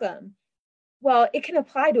welcome. Well, it can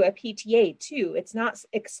apply to a PTA too. It's not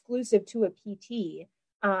exclusive to a PT.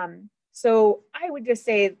 So I would just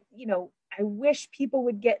say, I wish people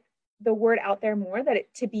would get the word out there more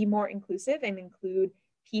to be more inclusive and include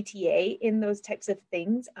PTA in those types of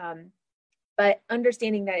things. But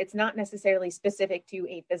understanding that it's not necessarily specific to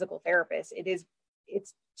a physical therapist. It's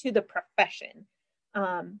to the profession.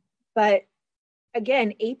 But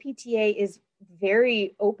again, APTA is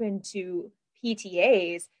very open to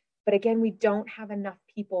PTAs, but again, we don't have enough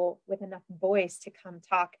people with enough voice to come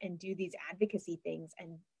talk and do these advocacy things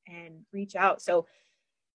and reach out. So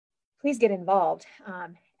please get involved.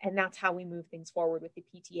 And that's how we move things forward with the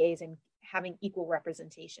PTAs and having equal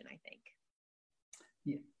representation, I think.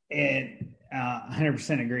 Yeah, and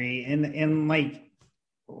 100% agree. And like,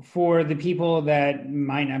 for the people that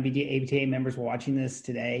might not be APTA members watching this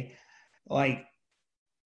today, like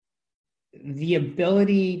the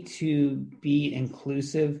ability to be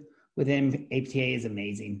inclusive within APTA is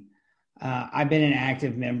amazing. I've been an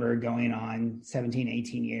active member going on 17,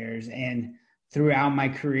 18 years. And throughout my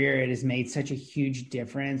career, it has made such a huge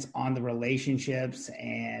difference on the relationships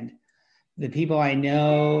and the people I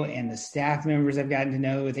know and the staff members I've gotten to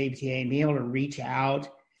know with APTA, and being able to reach out.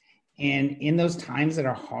 And in those times that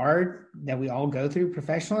are hard that we all go through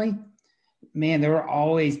professionally, man, there were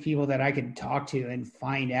always people that I could talk to and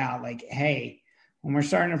find out like, hey, when we're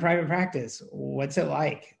starting a private practice, what's it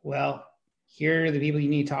like? Well, here are the people you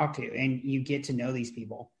need to talk to, and you get to know these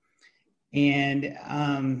people. And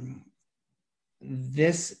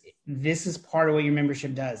this is part of what your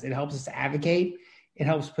membership does. It helps us to advocate. It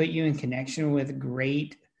helps put you in connection with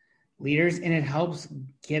great leaders, and it helps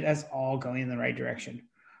get us all going in the right direction.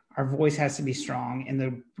 Our voice has to be strong, and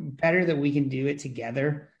the better that we can do it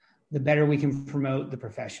together, the better we can promote the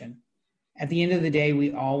profession. At the end of the day,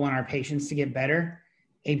 we all want our patients to get better.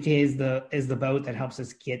 APTA is the boat that helps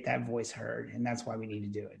us get that voice heard, and that's why we need to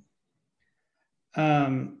do it.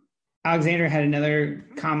 Alexandra had another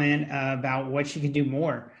comment about what she could do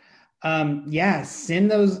more.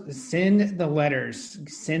 Send the letters,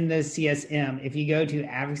 send the CSM. If you go to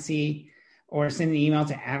advocacy or send an email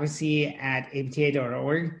to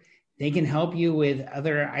advocacy@apta.org, they can help you with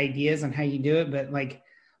other ideas on how you do it. But like,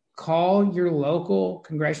 call your local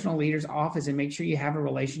congressional leader's office and make sure you have a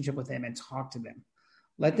relationship with them and talk to them.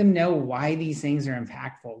 Let them know why these things are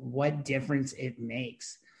impactful, what difference it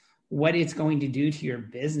makes, what it's going to do to your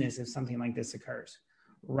business if something like this occurs.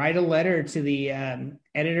 Write a letter to the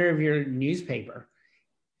editor of your newspaper.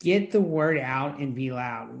 Get the word out and be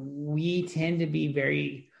loud. We tend to be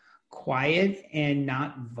very quiet and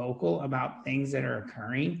not vocal about things that are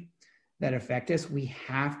occurring that affect us. We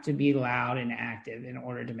have to be loud and active in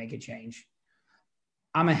order to make a change.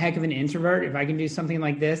 I'm a heck of an introvert. If I can do something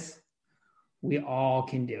like this, we all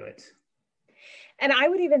can do it. And I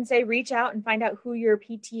would even say reach out and find out who your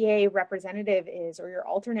PTA representative is or your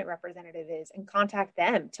alternate representative is, and contact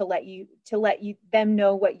them to let them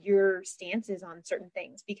know what your stance is on certain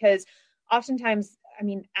things. Because oftentimes, I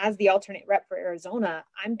mean, as the alternate rep for Arizona,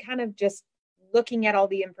 I'm kind of just looking at all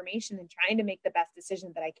the information and trying to make the best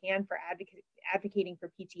decision that I can for advocating for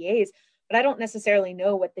PTAs. But I don't necessarily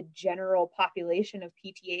know what the general population of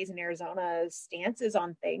PTAs in Arizona's stance is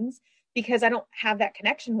on things, because I don't have that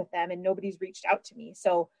connection with them and nobody's reached out to me.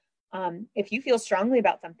 So if you feel strongly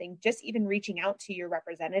about something, just even reaching out to your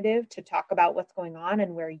representative to talk about what's going on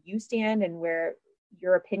and where you stand and where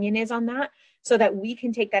your opinion is on that, so that we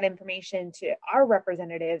can take that information to our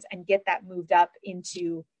representatives and get that moved up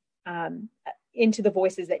into the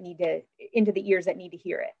voices that into the ears that need to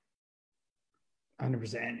hear it.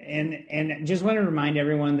 100%. And just want to remind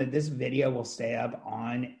everyone that this video will stay up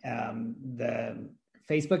on the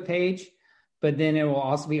Facebook page, but then it will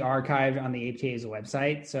also be archived on the APTA's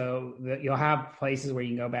website. So you'll have places where you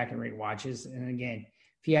can go back and read watches. And again,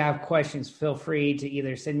 if you have questions, feel free to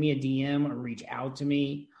either send me a DM or reach out to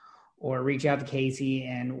me or reach out to Kacey,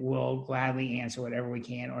 and we'll gladly answer whatever we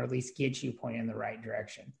can, or at least get you pointed in the right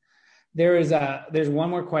direction. There's one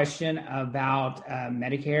more question about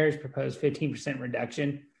Medicare's proposed 15%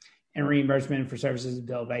 reduction in reimbursement for services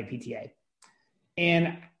billed by PTA.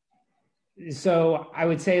 And so I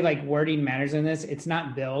would say like wording matters in this. It's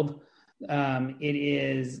not billed. It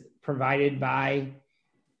is provided by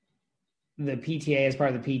the PTA as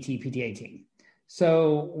part of the PTA team.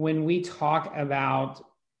 So when we talk about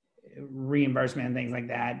reimbursement and things like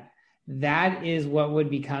that, that is what would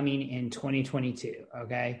be coming in 2022,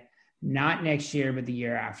 okay? Not next year, but the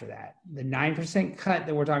year after that. The 9% cut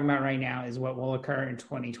that we're talking about right now is what will occur in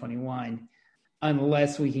 2021.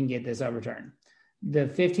 unless we can get this overturned. The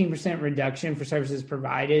 15% reduction for services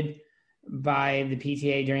provided by the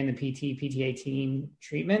PTA during the PTA team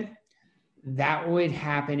treatment, that would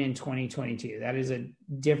happen in 2022. That is a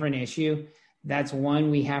different issue. That's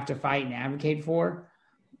one we have to fight and advocate for.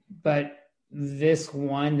 But this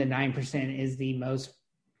one, the 9%, is the most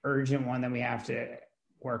urgent one that we have to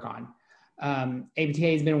work on.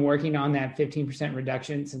 APTA has been working on that 15%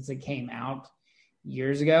 reduction since it came out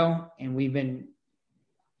years ago. And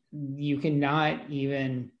you cannot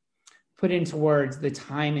even put into words the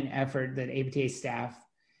time and effort that APTA staff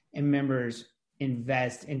and members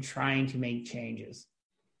invest in trying to make changes.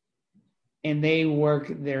 And they work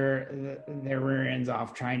their rear ends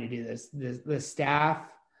off trying to do this. The staff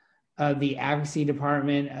of the advocacy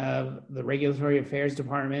department, of the regulatory affairs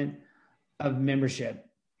department, of membership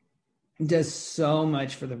does so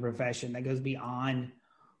much for the profession that goes beyond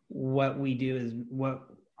what we do, is what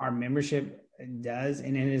our membership does.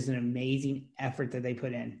 And it is an amazing effort that they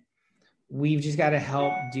put in. We've just got to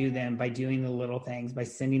help do them by doing the little things, by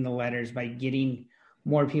sending the letters, by getting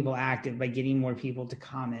more people active, by getting more people to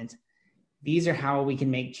comment. These are how we can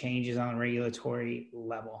make changes on a regulatory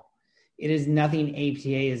level. It is nothing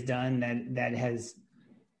APTA has done that has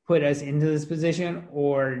put us into this position,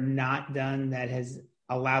 or not done that has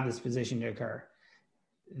allowed this position to occur.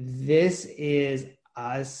 This is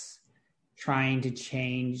us trying to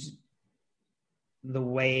change the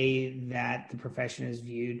way that the profession is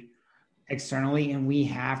viewed externally, and we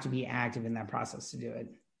have to be active in that process to do it.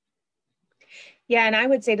 Yeah, and I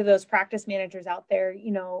would say to those practice managers out there,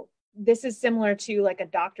 this is similar to like a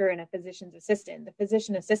doctor and a physician's assistant. The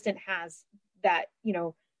physician assistant has that,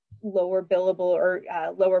 lower billable or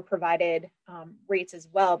lower provided rates as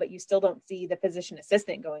well, but you still don't see the physician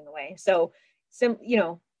assistant going away. So some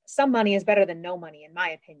money is better than no money, in my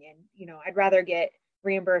opinion. I'd rather get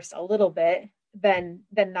reimbursed a little bit than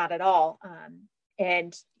not at all.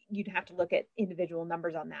 And you'd have to look at individual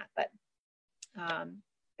numbers on that. But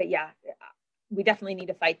yeah, we definitely need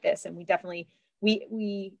to fight this, and we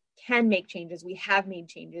can make changes. We have made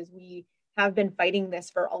changes. We have been fighting this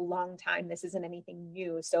for a long time. This isn't anything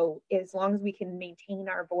new. So as long as we can maintain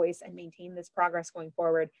our voice and maintain this progress going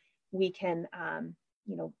forward, we can,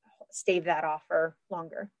 stave that off for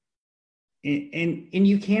longer. And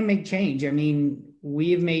you can make change. I mean,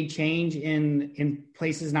 we have made change in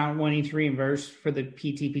places not wanting to reimburse for the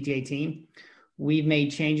PTA team. We've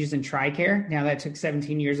made changes in TRICARE. Now that took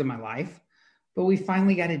 17 years of my life, but we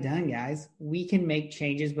finally got it done, guys. We can make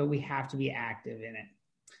changes, but we have to be active in it.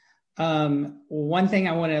 One thing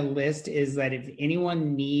I want to list is that if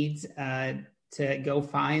anyone needs to go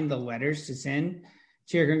find the letters to send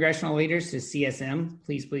to your congressional leaders to CSM,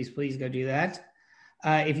 please go do that.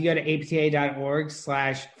 If you go to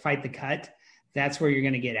apta.org/fightthecut, that's where you're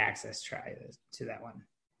going to get access to that one.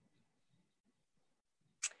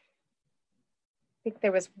 I think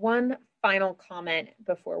there was one final comment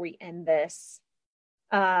before we end this.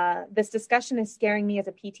 This discussion is scaring me as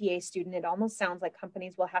a PTA student. It almost sounds like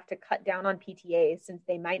companies will have to cut down on PTAs since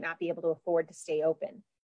they might not be able to afford to stay open.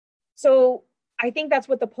 So I think that's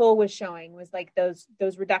what the poll was showing, was like those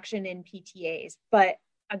reduction in PTAs. But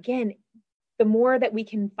again, the more that we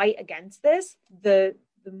can fight against this, the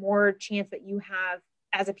more chance that you have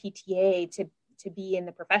as a PTA to be in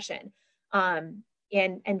the profession and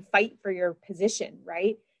fight for your position,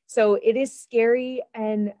 right? So it is scary,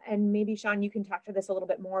 and maybe Sean, you can talk to this a little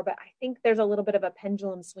bit more, but I think there's a little bit of a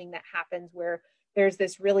pendulum swing that happens where there's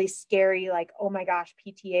this really scary, like, oh my gosh,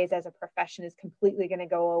 PTAs as a profession is completely going to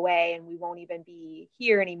go away and we won't even be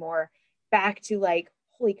here anymore, back to like,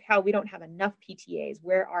 holy cow, we don't have enough PTAs.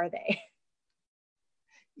 Where are they?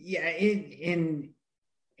 Yeah,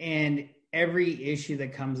 and every issue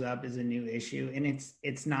that comes up is a new issue, and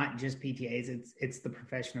it's not just PTAs, it's the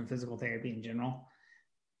profession of physical therapy in general.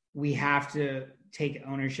 We have to take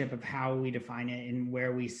ownership of how we define it and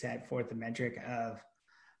where we set forth the metric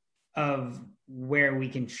of where we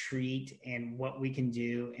can treat and what we can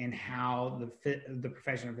do and how the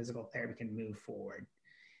profession of physical therapy can move forward.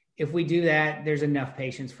 If we do that, there's enough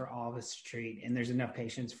patients for all of us to treat, and there's enough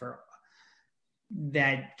patients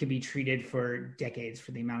that could be treated for decades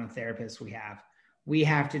for the amount of therapists we have. We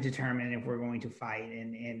have to determine if we're going to fight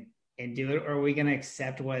and do it, or are we going to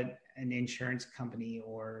accept what an insurance company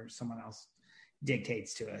or someone else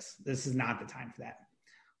dictates to us. This is not the time for that.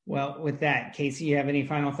 Well, with that, Kacey, you have any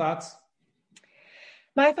final thoughts?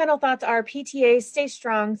 My final thoughts are PTAs, stay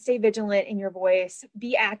strong, stay vigilant in your voice,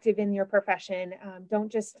 be active in your profession.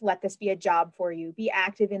 Don't just let this be a job for you. Be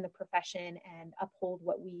active in the profession and uphold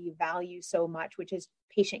what we value so much, which is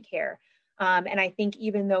patient care. And I think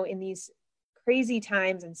even though in these crazy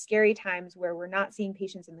times and scary times where we're not seeing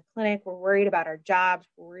patients in the clinic, we're worried about our jobs,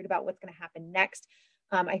 we're worried about what's going to happen next.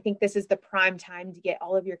 I think this is the prime time to get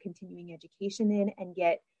all of your continuing education in and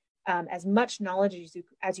get as much knowledge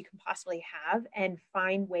as you can possibly have, and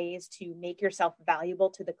find ways to make yourself valuable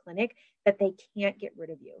to the clinic that they can't get rid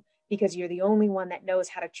of you, because you're the only one that knows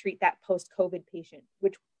how to treat that post-COVID patient,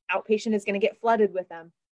 which outpatient is going to get flooded with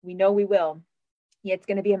them. We know we will. Yeah, it's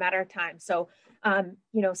going to be a matter of time. So,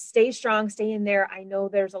 stay strong, stay in there. I know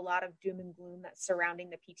there's a lot of doom and gloom that's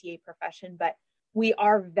surrounding the PTA profession, but we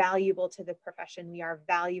are valuable to the profession. We are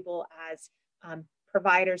valuable as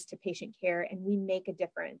providers to patient care, and we make a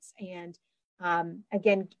difference. And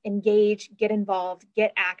again, engage, get involved,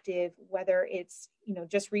 get active, whether it's,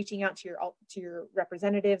 just reaching out to your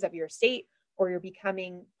representatives of your state, or you're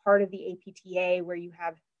becoming part of the APTA, where you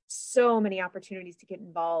have so many opportunities to get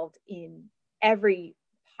involved in every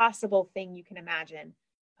possible thing you can imagine.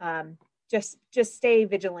 Just stay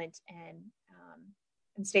vigilant and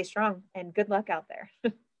stay strong, and good luck out there.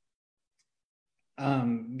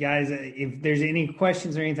 Guys, if there's any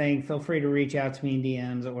questions or anything, feel free to reach out to me in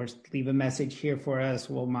DMs or leave a message here for us.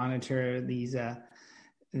 We'll monitor this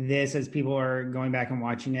as people are going back and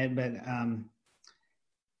watching it. But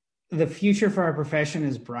the future for our profession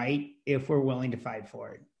is bright if we're willing to fight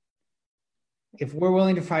for it. If we're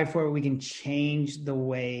willing to fight for it, we can change the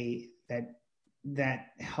way that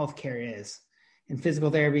healthcare is. And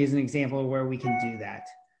physical therapy is an example of where we can do that.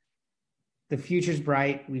 The future's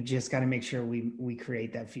bright. We've just got to make sure we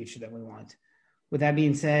create that future that we want. With that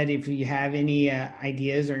being said, if you have any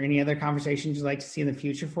ideas or any other conversations you'd like to see in the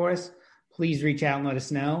future for us, please reach out and let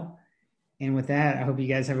us know. And with that, I hope you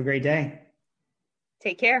guys have a great day.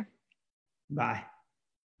 Take care. Bye.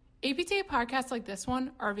 APTA podcasts like this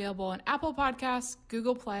one are available on Apple Podcasts,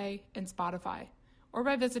 Google Play, and Spotify, or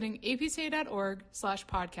by visiting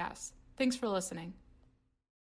apta.org/podcasts. Thanks for listening.